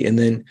might be. And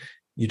then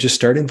you just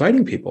start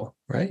inviting people,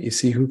 right? You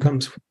see who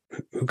comes,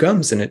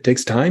 and it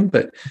takes time,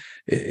 but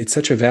it's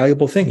such a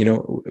valuable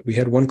thing. We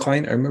had one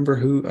client, I remember,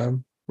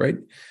 who,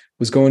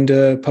 was going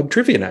to pub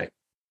trivia night,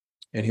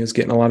 and he was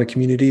getting a lot of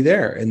community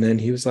there. And then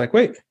he was like,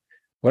 wait,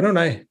 why don't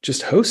I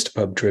just host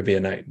pub trivia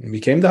night? And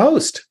became the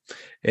host.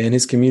 And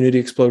his community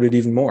exploded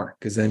even more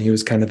because then he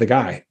was kind of the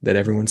guy that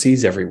everyone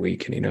sees every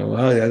week. And,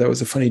 oh, yeah, that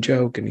was a funny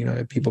joke.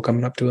 And, people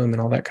coming up to him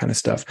and all that kind of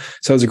stuff.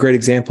 So it was a great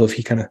example of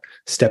he kind of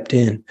stepped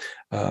in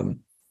to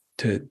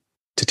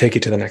take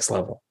it to the next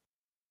level.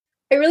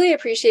 I really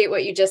appreciate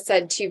what you just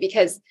said, too,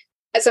 because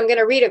so I'm going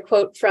to read a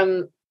quote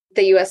from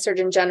the U.S.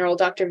 Surgeon General,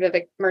 Dr.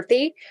 Vivek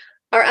Murthy.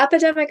 Our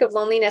epidemic of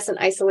loneliness and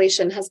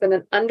isolation has been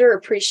an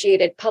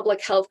underappreciated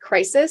public health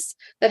crisis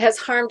that has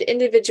harmed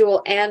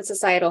individual and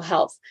societal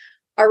health.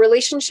 Our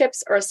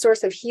relationships are a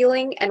source of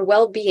healing and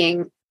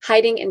well-being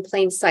hiding in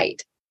plain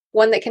sight,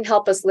 one that can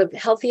help us live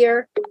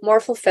healthier, more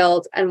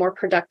fulfilled, and more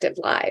productive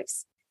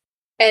lives.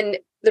 And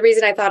the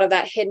reason I thought of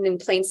that hidden in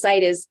plain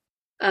sight is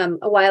a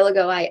while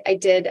ago, I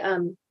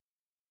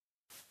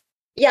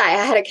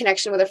had a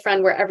connection with a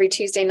friend where every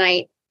Tuesday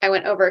night I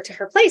went over to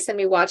her place and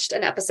we watched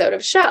an episode of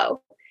a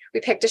show. We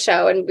picked a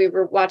show and we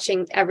were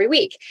watching every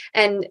week.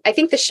 And I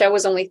think the show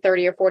was only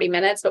 30 or 40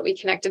 minutes, but we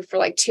connected for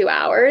like 2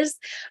 hours.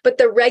 But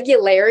the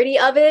regularity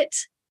of it,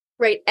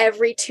 right?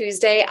 Every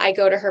Tuesday I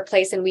go to her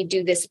place and we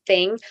do this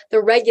thing.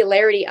 The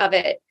regularity of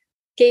it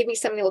gave me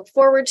something to look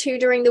forward to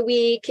during the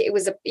week. It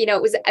was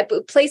a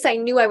place I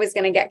knew I was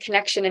going to get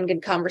connection and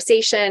good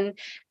conversation.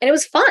 And it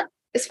was fun.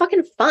 It's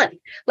fucking fun.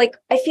 Like,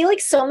 I feel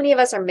like so many of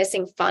us are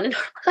missing fun in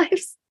our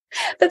lives.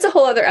 That's a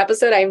whole other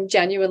episode. I'm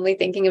genuinely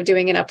thinking of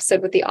doing an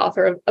episode with the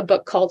author of a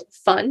book called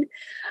Fun.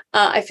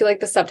 I feel like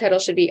the subtitle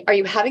should be, Are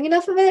You Having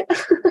Enough of It?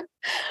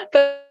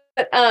 but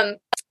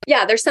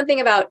there's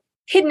something about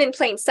hidden in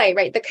plain sight,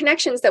 right? The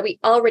connections that we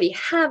already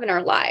have in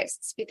our lives.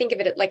 If you think of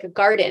it like a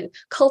garden,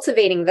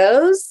 cultivating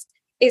those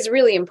is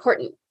really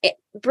important.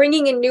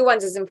 Bringing in new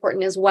ones is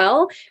important as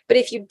well. But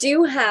if you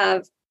do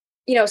have,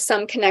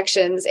 some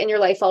connections in your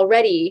life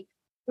already,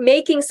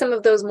 making some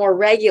of those more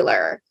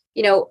regular.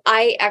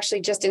 I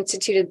actually just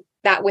instituted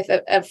that with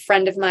a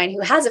friend of mine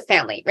who has a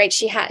family, right?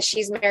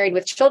 She's married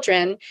with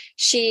children.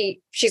 She's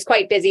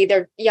quite busy.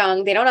 They're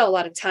young. They don't have a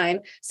lot of time.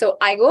 So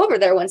I go over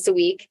there once a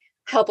week,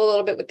 help a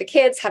little bit with the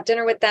kids, have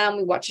dinner with them.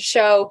 We watch a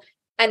show.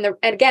 And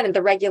again,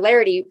 the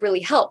regularity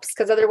really helps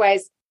because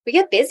otherwise we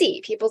get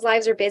busy. People's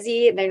lives are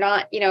busy and they're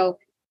not,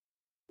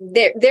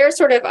 they're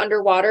sort of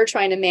underwater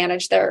trying to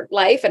manage their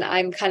life. And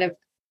I'm kind of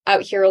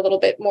out here a little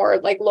bit more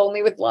like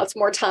lonely with lots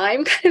more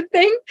time kind of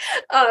thing.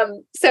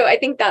 So I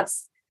think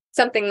that's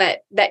something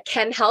that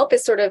can help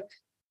is sort of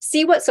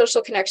see what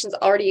social connections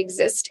already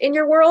exist in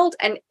your world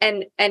and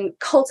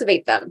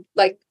cultivate them,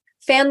 like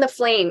fan the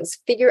flames,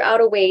 figure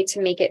out a way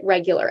to make it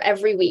regular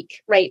every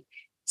week, right?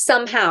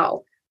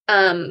 Somehow,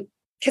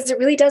 because it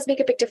really does make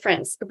a big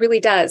difference. It really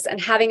does. And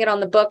having it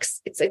on the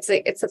books, it's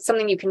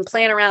something you can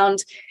plan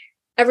around.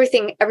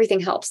 Everything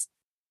helps.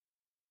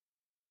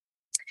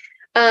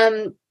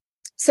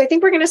 So I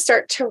think we're going to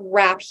start to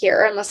wrap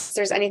here, unless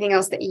there's anything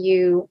else that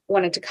you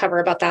wanted to cover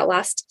about that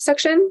last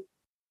section.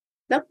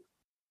 No,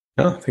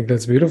 I think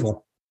that's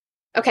beautiful.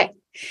 Okay.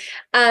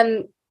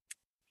 I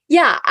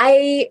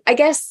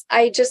guess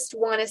I just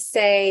want to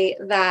say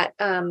that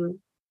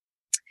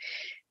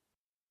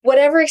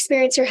whatever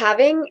experience you're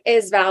having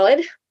is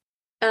valid.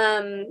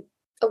 A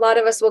lot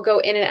of us will go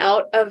in and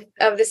out of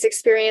this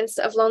experience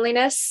of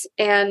loneliness,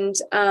 and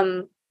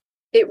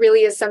it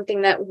really is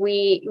something that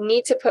we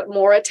need to put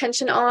more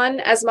attention on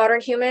as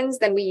modern humans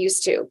than we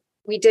used to.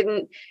 We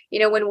didn't,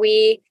 when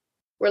we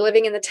were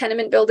living in the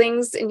tenement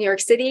buildings in New York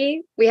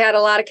City, we had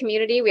a lot of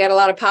community, we had a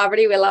lot of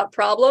poverty, we had a lot of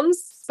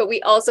problems, but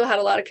we also had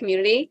a lot of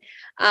community.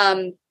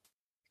 When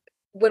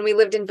we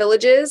lived in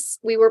villages,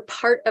 we were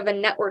part of a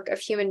network of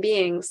human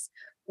beings.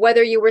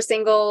 Whether you were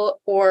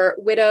single or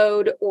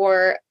widowed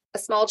or a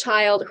small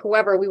child,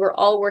 whoever, we were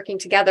all working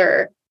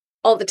together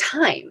all the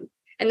time.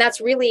 And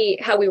that's really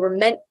how we were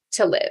meant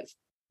to live.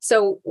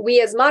 So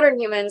we as modern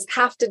humans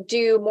have to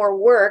do more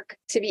work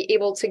to be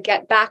able to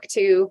get back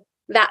to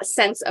that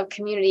sense of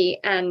community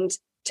and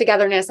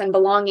togetherness and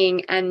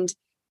belonging. And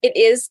it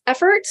is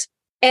effort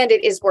and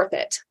it is worth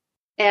it.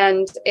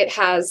 And it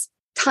has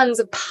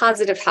tons of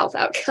positive health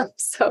outcomes.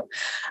 So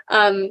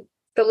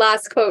the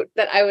last quote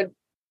that I would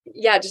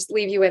just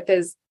leave you with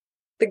is,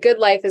 the good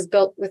life is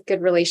built with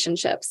good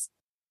relationships.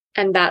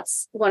 And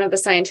that's one of the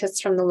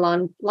scientists from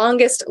the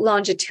longest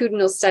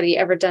longitudinal study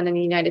ever done in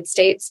the United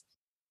States,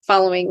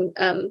 following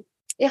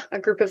a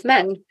group of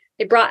men.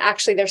 They brought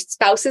actually their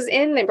spouses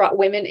in. They brought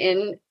women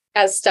in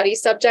as study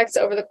subjects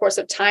over the course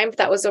of time. But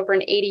that was over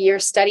an 80-year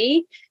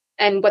study.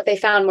 And what they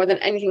found more than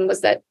anything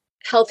was that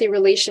healthy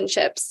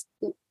relationships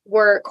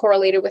were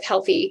correlated with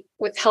health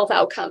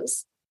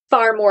outcomes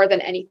far more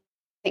than anything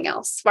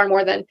else, far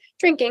more than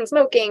drinking,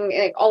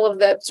 smoking, all of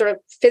the sort of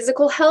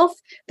physical health.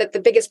 That the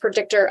biggest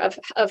predictor of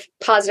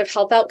positive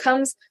health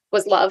outcomes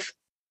was love,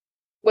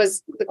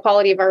 was the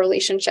quality of our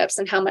relationships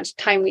and how much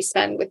time we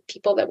spend with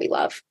people that we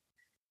love.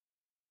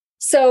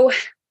 So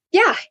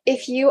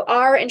if you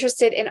are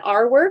interested in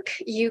our work,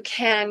 you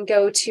can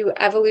go to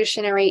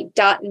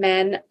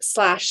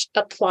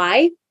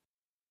evolutionary.men/apply.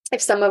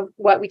 If some of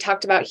what we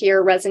talked about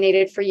here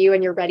resonated for you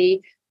and you're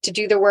ready to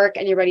do the work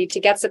and you're ready to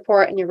get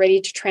support and you're ready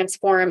to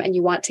transform and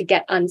you want to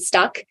get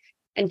unstuck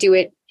and do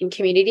it in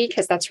community,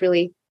 because that's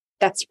really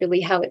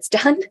how it's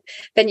done,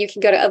 then you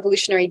can go to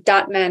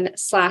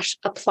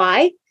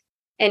evolutionary.men/apply.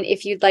 And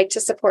if you'd like to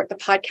support the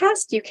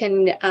podcast, you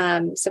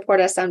can support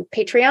us on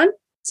Patreon.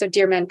 So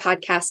Dear Men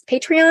Podcast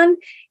Patreon,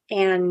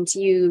 and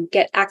you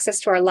get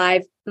access to our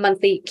live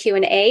monthly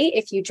Q&A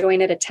if you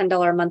join at a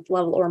 $10 a month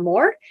level or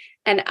more.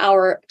 And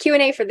our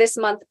Q&A for this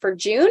month for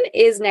June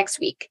is next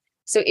week.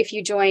 So if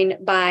you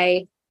join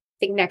by, I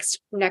think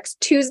next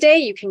Tuesday,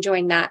 you can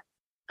join that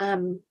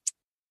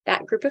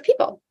group of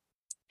people.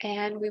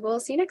 And we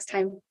will see you next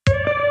time.